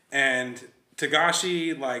anime. And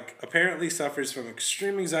Tagashi like apparently suffers from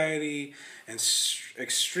extreme anxiety and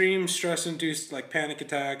extreme stress-induced like panic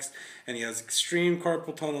attacks, and he has extreme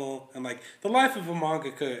carpal tunnel, and like the life of a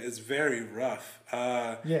mangaka is very rough.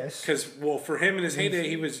 Yes. Because for him in his heyday,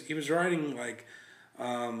 he was writing like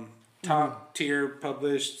top tier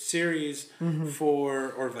published series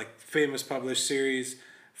or like famous published series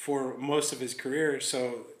for most of his career.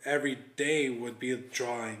 So every day would be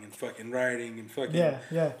drawing and fucking writing and fucking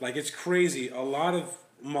Yeah. like it's crazy. A lot of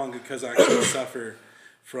mangakas actually suffer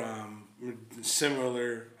from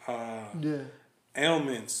similar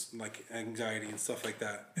ailments like anxiety and stuff like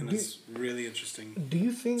that, and it's really interesting. Do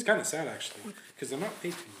you think? It's kind of sad actually because they're not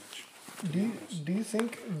paid too much. Do you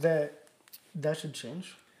think that should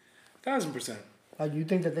change? 1000%. Like, you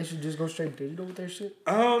think that they should just go straight digital with their shit?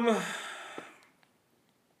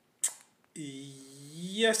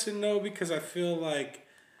 Yes and no, because I feel like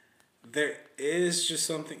there is just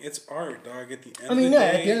something. It's art, dog. At the end of the day,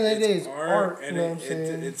 at the end of the day, it's art. and You know what I'm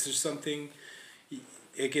saying? it's just something.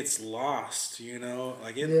 It gets lost, you know.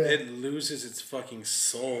 Like it loses its fucking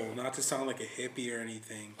soul. Not to sound like a hippie or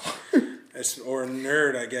anything, or a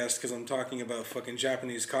nerd, I guess, because I'm talking about fucking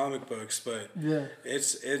Japanese comic books. But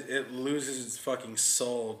it loses its fucking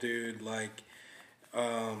soul, dude. Like,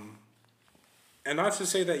 and not to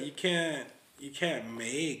say that you can't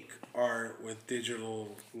make art with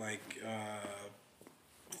digital like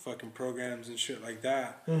fucking programs and shit like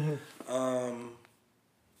that.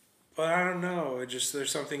 But I don't know. There's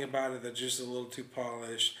something about it that's just a little too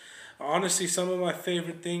polished. Honestly, some of my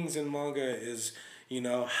favorite things in manga is, you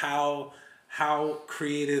know, how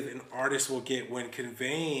creative an artist will get when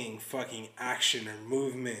conveying fucking action or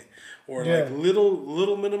movement or like little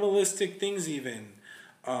minimalistic things even.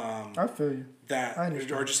 I feel you. That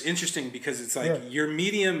are just interesting because it's like your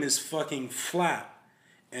medium is fucking flat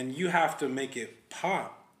and you have to make it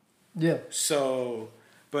pop. Yeah. So,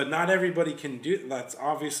 but not everybody can do that's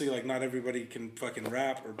obviously like not everybody can fucking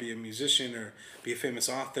rap or be a musician or be a famous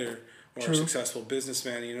author or a successful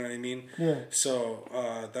businessman, you know what I mean? Yeah.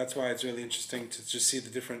 So, that's why it's really interesting to just see the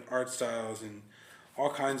different art styles and all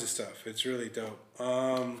kinds of stuff. It's really dope.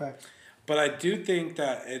 Facts. But I do think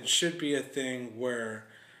that it should be a thing where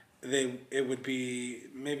it would be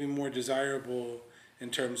maybe more desirable in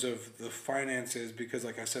terms of the finances because,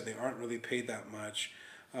 like I said, they aren't really paid that much.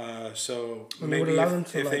 So And maybe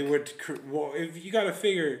if they like, would, if you got to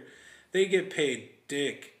figure, they get paid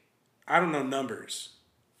dick. I don't know numbers.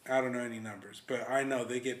 I don't know any numbers, but I know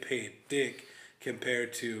they get paid dick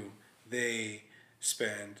compared to they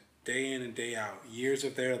spend day in and day out years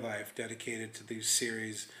of their life dedicated to these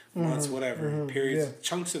series, months, whatever, periods,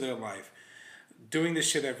 chunks of their life, doing this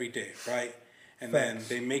shit every day, right? And then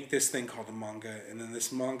they make this thing called a manga, and then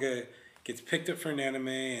this manga gets picked up for an anime,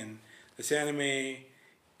 and this anime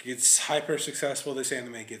gets hyper successful. This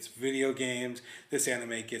anime gets video games. This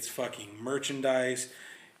anime gets fucking merchandise.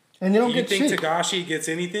 And they don't You get think shit. Tagashi gets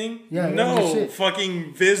anything? Yeah, they don't get no. shit.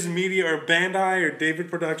 Fucking Viz Media or Bandai or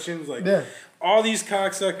David Productions, like all these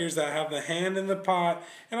cocksuckers that have the hand in the pot.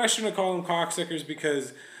 And I shouldn't call them cocksuckers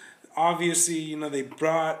because obviously, you know, they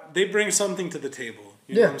bring something to the table.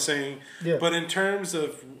 You know what I'm saying? Yeah. But in terms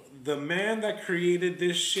of the man that created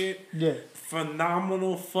this shit,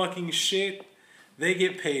 phenomenal fucking shit, they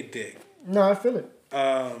get paid dick. No, I feel it.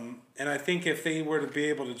 And I think if they were to be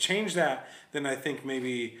able to change that, then I think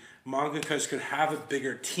maybe mangakas could have a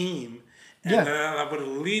bigger team, and Yeah. then that would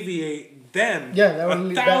alleviate them. Yeah, that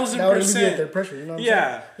would, that would alleviate 1,000%. their pressure. You know what I'm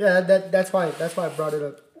Yeah. saying? Yeah, that's why I brought it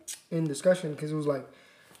up in discussion, because it was like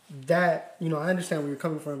that. You know, I understand where you're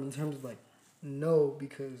coming from in terms of like, no,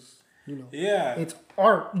 because you know, Yeah. it's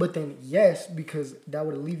art, but then yes, because that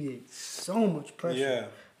would alleviate so much pressure. Yeah.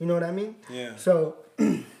 You know what I mean? Yeah. So,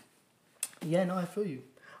 yeah, no, I feel you.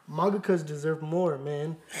 Mangakas deserve more,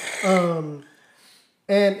 man.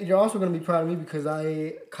 And you're also gonna be proud of me because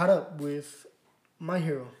I caught up with My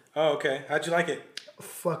Hero. Oh, okay. How'd you like it?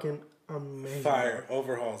 Fucking amazing. Fire.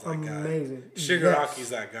 Overhaul's that guy. Amazing. Shigaraki's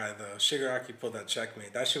that guy, though. Shigaraki pulled that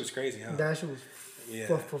checkmate. That shit was crazy, huh? That shit was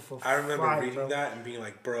Yeah. I remember fire, reading bro. that and being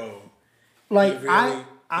like, bro. Like, he really,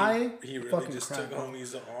 he really fucking just cried, took bro.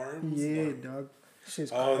 homie's arms. Yeah, Like, dog.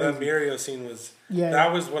 Shit's oh, crazy. that Mirio scene was... Yeah.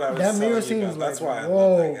 That was what I was that telling Mirio you scene about. was That's like, why I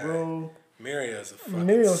whoa, love that guy. bro. Mirio's a fucking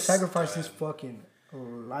Mirio sacrificed his stud. fucking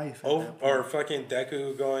life. Or fucking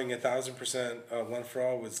Deku going 1,000% one for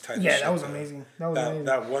all was tight. Yeah, as shit, that was though. amazing. That was amazing.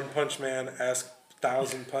 That One Punch Man-esque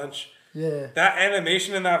 1,000 punch. Yeah. That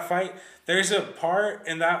animation in that fight, there's a part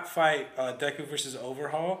in that fight, Deku versus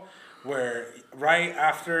Overhaul, where right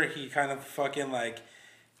after he kind of fucking like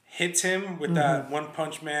hits him with that One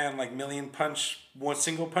Punch Man like million punch, one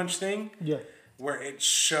single punch thing. Yeah. Where it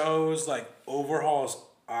shows like Overhaul's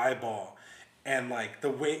eyeball. And like the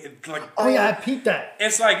way it like Oh yeah, I peeped that.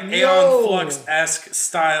 it's like Aeon Flux-esque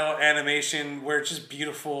style animation where it's just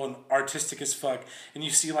beautiful and artistic as fuck. And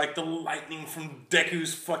you see like the lightning from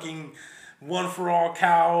Deku's fucking One for All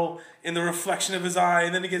cowl in the reflection of his eye,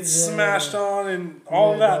 and then he gets smashed on and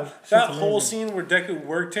all of that. That whole scene where Deku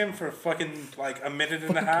worked him for fucking like a minute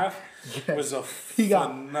and a half was a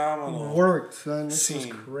phenomenal worked, son. This scene.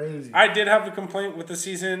 was crazy. I did have a complaint with the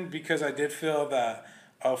season because I did feel that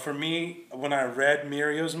for me, when I read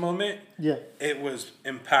Mirio's moment, it was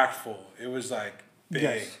impactful. It was like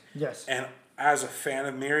big. Yes. And as a fan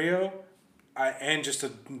of Mirio, and just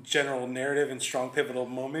a general narrative and strong pivotal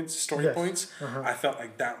moments, story points, I felt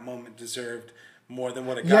like that moment deserved more than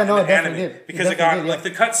what it got in the anime. Because it got like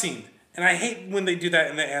the cutscene. And I hate when they do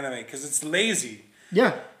that in the anime because it's lazy.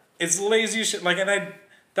 Yeah. It's lazy shit. Like, and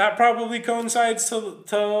that probably coincides to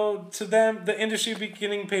them, the industry be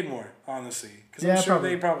getting paid more, honestly. Because I'm sure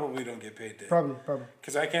they probably don't get paid. Probably.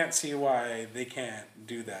 Because I can't see why they can't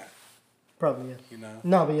do that. Probably, yeah. You know?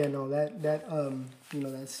 No, but yeah, no, that you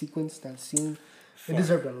know, that sequence, that scene, it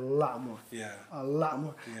deserved a lot more. Yeah. A lot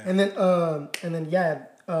more. Yeah. And then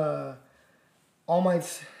All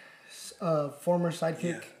Might's former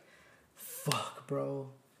sidekick. Fuck, bro.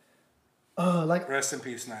 Like rest in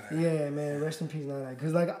peace, Night Eye. Yeah, man. Rest in peace, Night Eye.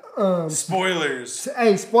 Cause like spoilers.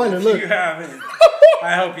 Hey, spoiler! If look, you haven't.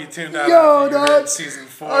 I hope you tuned out. Yo, after you heard season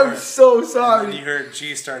 4. I'm so sorry. And then you heard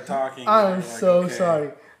G start talking. I'm so sorry.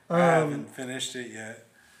 I haven't finished it yet.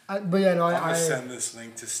 But yeah, no, I'm gonna send this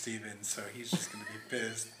link to Steven, so he's just gonna be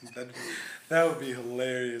pissed. That would be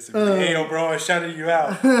hilarious. Hey, yo, bro, I shouted you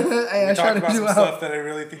out. Hey, we talked about some stuff that I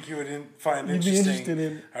really think you would find interesting. Be interested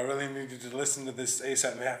in. I really need you to listen to this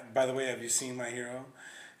ASAP. By the way, have you seen My Hero?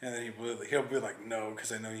 And then he'll be like, no,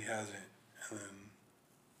 because I know he hasn't. And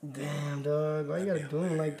then, damn, dog, why you gotta do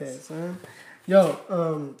him like that, son?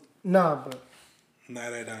 Yo, nah, but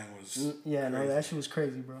Night Eye dying was crazy. No, that shit was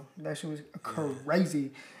crazy, bro. That shit was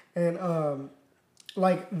crazy. And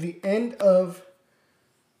like the end of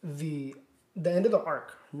the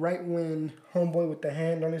arc, right when homeboy with the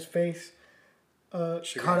hand on his face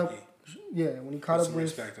caught up. Yeah, when he caught up with.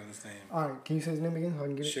 Respect on his name. All right, can you say his name again so I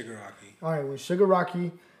can get it? Shigaraki. All right, when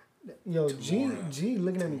Shigaraki, yo, G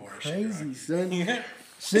looking at me crazy, son.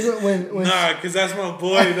 Nah, cause that's my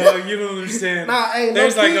boy, dog. You don't understand. Hey,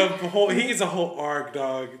 there's like a whole. He's a whole arc,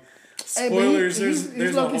 dog. Spoilers. Hey,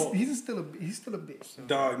 there's a whole. He's still a bitch. So.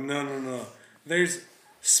 Dog, no. There's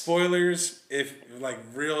spoilers. If like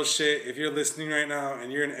real shit. If you're listening right now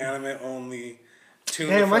and you're an anime only, tune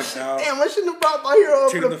the fuck out. Damn, I shouldn't have brought My Hero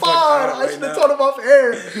up to the pod. I should have told him off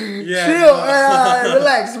air. Yeah, chill. No.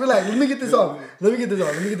 Relax. Let me get this off.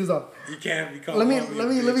 You can't be called. Let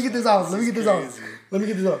me get this off. Let me get this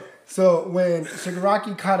off. So when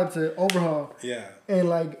Shigaraki caught up to Overhaul, and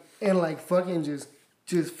like fucking just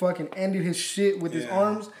fucking ended his shit with his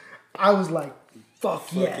arms, I was like,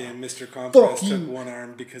 fuck yeah. Fucking Mr. Compress took one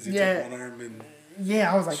arm because he took one arm and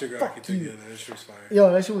I was like, Shigaraki fuck took you. the other. That shit was fire.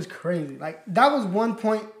 Yo, that shit was crazy. Like that was one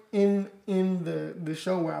point in the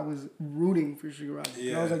show where I was rooting for Shigaraki.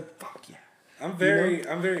 Yeah. And I was like, fuck yeah. I'm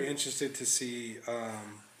very interested to see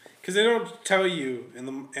because they don't tell you in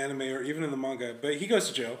the anime or even in the manga, but he goes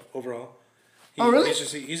to jail overall. Oh really?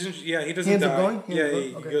 He doesn't die.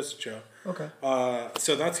 He goes to jail. Okay.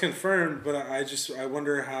 So that's confirmed, but I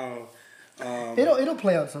wonder how. It'll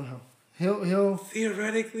play out somehow. He'll.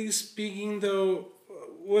 Theoretically speaking, though,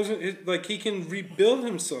 wasn't it like he can rebuild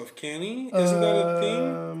himself? Can he? Isn't that a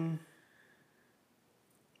thing?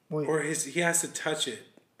 Wait. Or he has to touch it.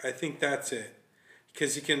 I think that's it.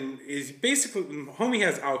 Because he can. Is basically homie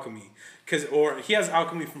has alchemy. Or he has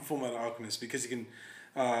alchemy from Full Metal Alchemist because he can.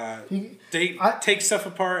 Take stuff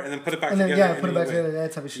apart and then put it back together. Yeah, put it back together,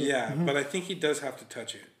 that type of shit. Yeah, but I think he does have to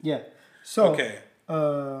touch it. Yeah. So. Okay.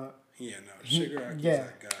 Yeah, no, Shigaraki's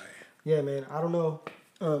that guy. Yeah, man. I don't know.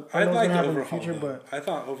 I like the Overhaul, in the future, but I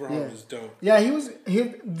thought Overhaul was dope. Yeah,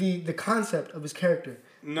 the concept of his character.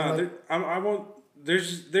 No, like, I won't.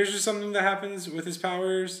 There's just something that happens with his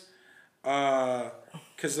powers.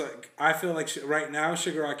 Because like I feel like right now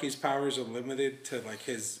Shigaraki's powers are limited to like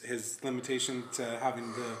his limitation to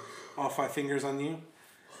having all 5 fingers on you.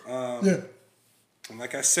 And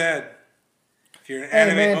like I said, if you're an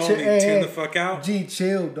anime only, tune the fuck out. Gee,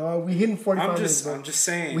 chill, dog. We hitting 45 minutes. I'm just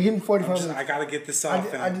saying. We hitting 45 minutes. I gotta get this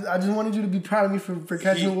off. I just wanted you to be proud of me for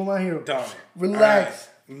catching up with my hero. Dog. Relax.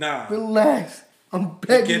 Right. Nah. Relax. I'm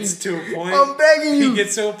begging you. He gets to a point. I'm begging you. He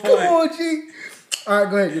gets to a point. Come on, G. All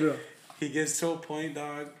right, go ahead, get it up. He gets to a point,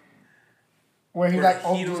 dog. Where he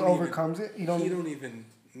overcomes it. He don't even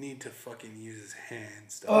need to fucking use his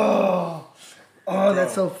hands, dog. Bro,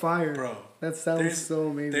 that's so fire. Bro. That sounds so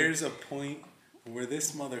amazing. There's a point where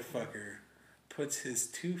this motherfucker puts his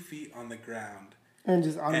 2 feet on the ground. And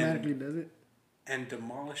just automatically does it. And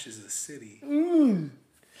demolishes a city.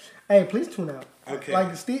 Hey, please tune out. Okay.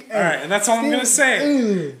 Like Steve. All right, and that's all I'm gonna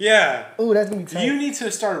say. Yeah. Oh, that's gonna be tight. You need to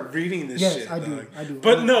start reading this shit. I do.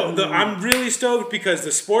 But I'm really stoked because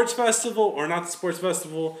the sports festival, or not the sports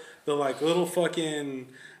festival, the like little fucking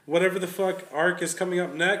whatever the fuck arc is coming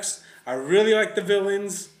up next. I really like the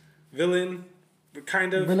villains. Villains.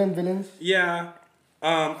 Yeah.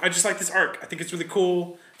 I just like this arc. I think it's really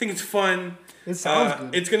cool. I think it's fun. It sounds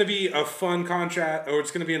good. It's gonna be a fun contrast, or it's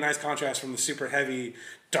gonna be a nice contrast from the super heavy,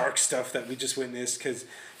 dark stuff that we just witnessed. Because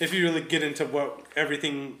if you really get into what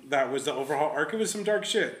everything that was the Overhaul arc, it was some dark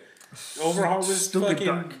shit. Overhaul was stupid fucking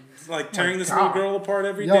dark. like tearing this little girl apart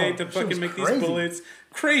every day to fucking make these bullets.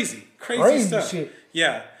 Crazy stuff. Shit.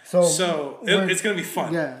 Yeah. So it's gonna be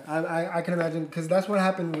fun. Yeah, I can imagine because that's what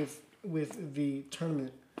happened with the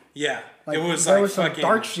tournament. Yeah, like, it was there like was some fucking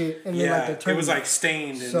dark shit, and then like the tournament. It was like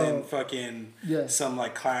Stained, and then fucking some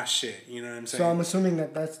like Clash shit. You know what I'm saying? So I'm assuming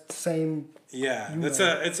that's the same. Yeah, that's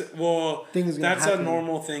a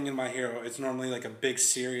normal thing in My Hero. It's normally like a big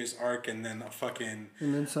serious arc, and then a fucking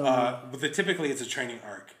some. But typically it's a training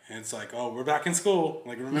arc, and it's like, oh, we're back in school.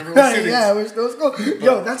 Like remember we're students. Yeah, we're still in school.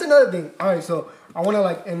 Yo, that's another thing. All right, so I want to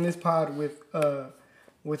like end this pod with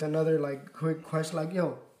another like quick question. Like,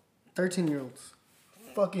 yo, 13-year-olds.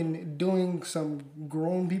 Fucking doing some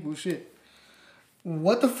grown people shit.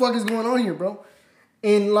 What the fuck is going on here, bro?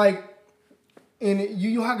 In Yu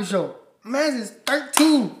Yu Hakusho, man is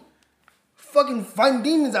 13. Fucking fighting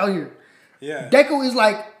demons out here. Yeah. Deku is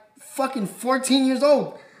like fucking 14 years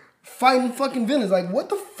old. Fighting fucking villains. Like, what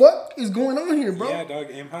the fuck is going on here, bro? Yeah, dog,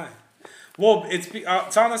 aim high. Well,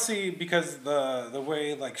 it's honestly because the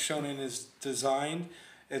way like Shonen is designed,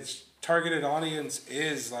 its targeted audience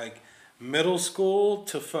is like middle school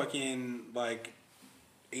to fucking like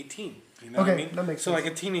 18. You know what I mean? That makes sense. sense. So like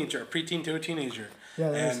a teenager, a preteen to a teenager.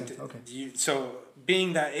 Yeah, that makes sense. Okay. So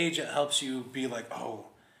being that age, it helps you be like, oh,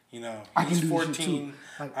 you know, he's 14.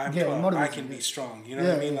 Like, I'm 12. I can be strong. You know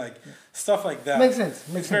what I mean? Like stuff like that. Makes sense.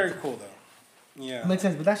 It's very cool though. Yeah. Makes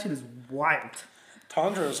sense, but that shit is wild.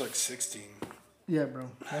 Tanjiro's like 16. Yeah,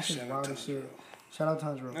 bro. That shit is wild as shit. Shout out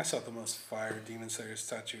Tanjiro. I saw the most fire Demon Slayer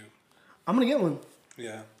statue. I'm gonna get one.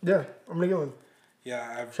 Yeah. Yeah, I'm gonna get one.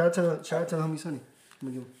 Yeah, shout out to the homie Sonny. I'm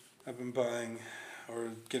gonna get one. I've been buying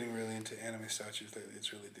or getting really into anime statues lately.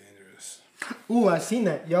 It's really dangerous. Ooh, I seen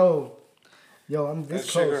that. Yo, I'm this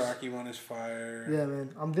close. That Shigaraki one is fire. Yeah,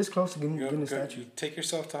 man. I'm this close to getting a statue. Take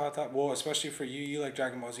yourself to Hot Topic. Well, especially for you. You like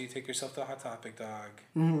Dragon Ball Z. Take yourself to Hot Topic, dog.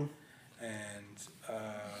 Mm-hmm. And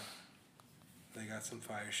they got some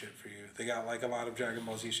fire shit for you. They got like a lot of Dragon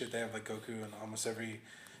Ball Z shit. They have like Goku and almost every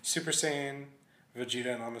Super Saiyan.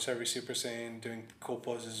 Vegeta and almost every Super Saiyan doing cool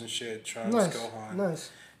poses and shit. Trunks, Gohan.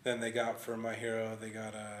 Nice. Then they got for My Hero, they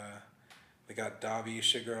got Dabi,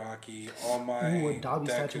 Shigaraki, All Might,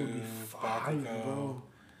 Deku, Bakugo,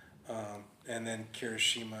 and then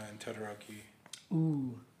Kirishima and Todoroki.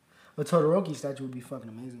 Ooh, a Todoroki statue would be fucking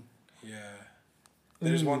amazing. Yeah.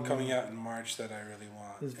 There's one coming out in March that I really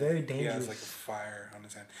want. It's very dangerous. He has like a fire on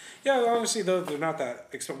his hand. Yeah, honestly though, they're not that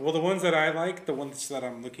expensive. Well, the ones that I like, the ones that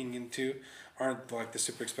I'm looking into, aren't like the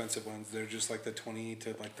super expensive ones. They're just like the $20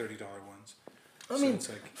 to like $30 ones. I mean, it's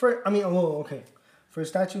like, okay, for a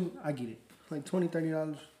statue, I get it. Like $20,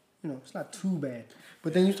 $30, it's not too bad.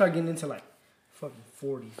 But then you start getting into like fucking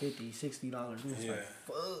 $40, $50, $60, and it's like,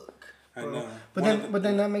 fuck. Bro. I know. But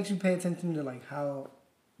then that makes you pay attention to like how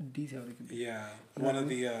detailed it could be. Yeah, one of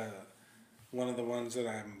the ones that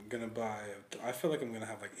I'm gonna buy. I feel like I'm gonna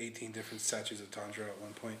have like 18 different statues of Tanjiro at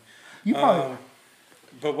one point. You probably.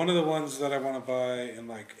 But one of the ones that I want to buy in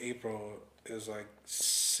like April is like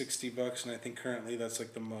 $60, and I think currently that's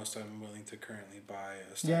like the most I'm willing to currently buy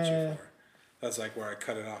a statue for. That's like where I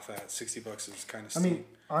cut it off at. $60 is kind of steep. I mean,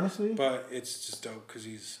 honestly. But it's just dope because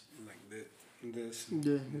he's like this.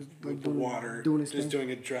 Yeah, he's like the water. Doing his just thing.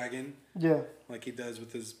 doing a dragon. Yeah. Like he does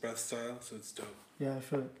with his breath style, so it's dope. Yeah, I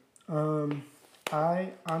feel it.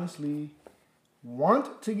 I honestly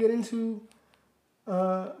want to get into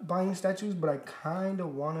buying statues, but I kind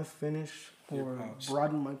of want to finish or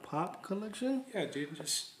broaden my pop collection. Yeah, dude,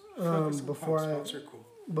 just before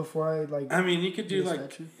I like. I mean, you could do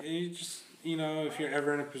like you just if you're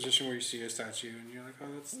ever in a position where you see a statue and you're like, oh,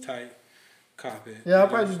 that's tight, cop it. Yeah, I'll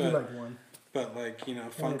probably just do like one. But like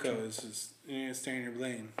Funko is just stay in your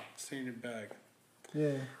lane, stay in your bag.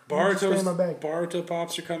 Yeah. Boruto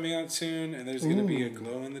pops are coming out soon, and there's gonna be a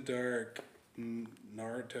glow in the dark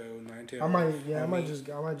Naruto 9-tail. I might just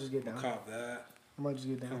get down. Cop that. I might just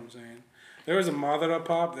get down. You know what I'm saying? There was a Madara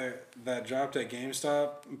pop that dropped at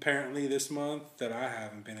GameStop apparently this month that I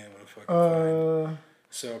haven't been able to fucking find.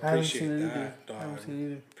 So appreciate that, dog. I haven't seen it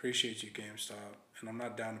either. Appreciate you, GameStop, and I'm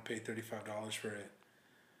not down to pay $35 for it.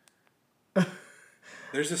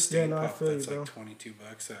 There's a stain pop that's like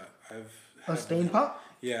 $22 that I've. A stain pop?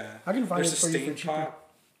 Yeah. I can find There's it for you for cheaper. Stain pop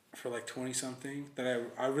for like 20 something that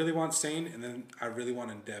I really want Stain, and then I really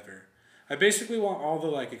want Endeavor. I basically want all the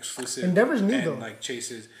like exclusive Endeavor's new though. Like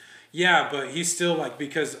chases. Yeah, but he's still like,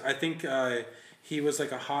 because I think he was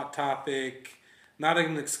like a Hot Topic, not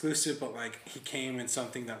an exclusive, but like he came in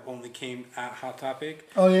something that only came at Hot Topic.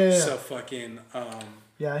 Oh yeah. So fucking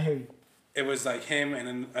yeah, I hear you. It was like him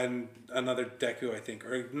and another Deku, I think,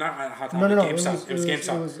 or not at Hot Topic. No. GameStop. It was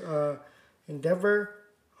GameStop. It was Endeavor,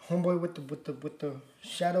 homeboy with the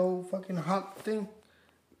shadow fucking hawk thing.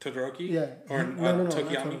 Todoroki? Yeah. Or no,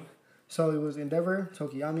 Tokiyami? So it was Endeavor,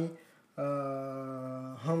 Tokiyami,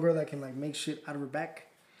 homegirl that can like make shit out of her back.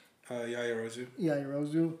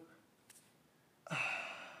 Yaoyorozu.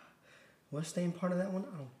 Was Stain part of that one?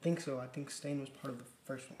 I don't think so. I think Stain was part of the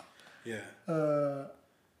first one. Yeah.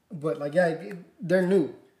 But like they're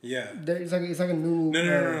new. Yeah. It's like a new.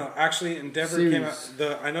 No. Actually, Endeavor series. came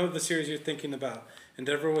out. I know the series you're thinking about.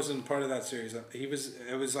 Endeavor wasn't part of that series. It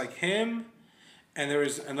was like him, and there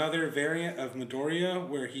was another variant of Midoriya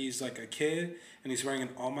where he's like a kid and he's wearing an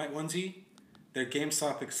All Might onesie. They're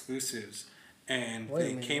GameStop exclusives, and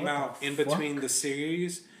they came out in between the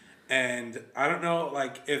series. And I don't know,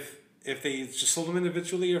 like if they just sold them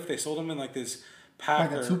individually or if they sold them in like this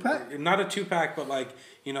pack, like a 2-pack? Not a 2-pack, but like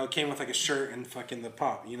it came with like a shirt and fucking the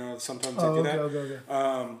pop. Sometimes they do that. Okay.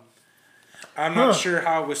 I'm not sure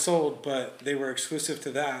how it was sold, but they were exclusive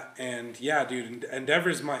to that. And yeah, dude,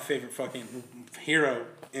 Endeavor's my favorite fucking hero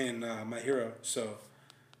in My Hero. So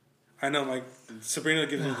I know, like, Sabrina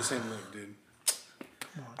gives me the same look, dude.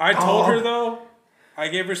 I told her though. I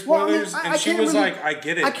gave her spoilers, and she was like, "I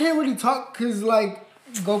get it." I can't really talk because like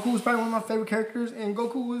Goku was probably one of my favorite characters, and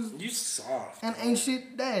Goku was you soft and ain't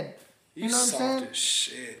shit dead. You know what I'm saying? As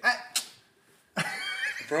shit.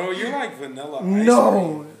 Bro, you're like vanilla ice cream.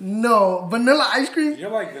 cream. No. Vanilla ice cream? You're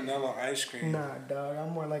like vanilla ice cream. Nah, dog.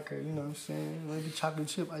 I'm more like you know what I'm saying? Maybe chocolate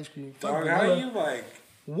chip ice cream. Dog, how you like...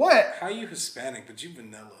 What? How you Hispanic, but you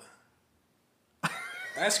vanilla?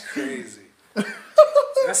 That's crazy.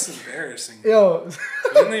 That's embarrassing. Yo.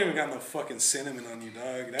 You don't even got no fucking cinnamon on you,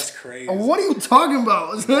 dog. That's crazy. What are you talking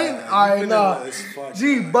about? Alright, nah.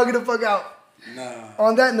 Gee, bugging the fuck out. Nah.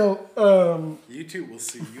 On that note, YouTube will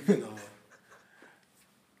see you vanilla.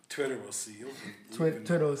 Twitter will see.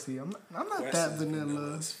 Twitter will see. I'm not that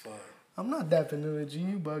vanilla. I'm not that vanilla. G,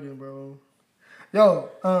 you bugging, bro. Yo,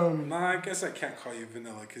 Nah, I guess I can't call you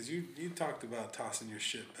vanilla because you talked about tossing your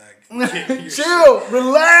shit back. Chill,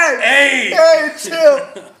 relax. Hey,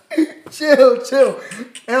 chill.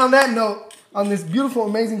 And on that note, on this beautiful,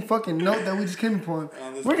 amazing fucking note that we just came upon,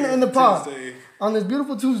 we're gonna end the pod on this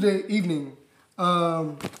beautiful Tuesday evening.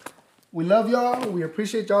 We love y'all. We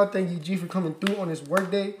appreciate y'all. Thank you, G, for coming through on this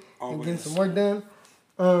work day and getting some work done.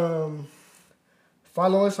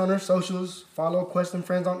 Follow us on our socials. Follow Quest and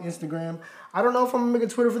Friends on Instagram. I don't know if I'm going to make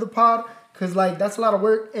a Twitter for the pod because, like, that's a lot of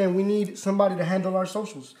work and we need somebody to handle our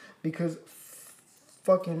socials because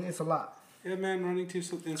fucking it's a lot. Yeah, man, running 2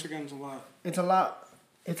 Instagrams a lot. It's a lot.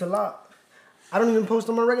 It's a lot. I don't even post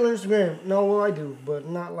on my regular Instagram. No, well, I do, but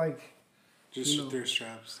not like... Just thirst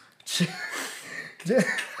traps. Yeah.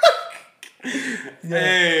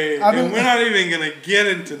 Hey, and we're not even going to get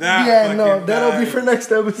into that. Yeah, no, that'll be for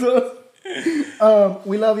next episode.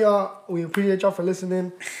 We love y'all. We appreciate y'all for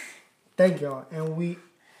listening. Thank y'all. And we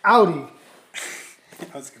outie.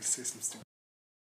 I was going to say some stupid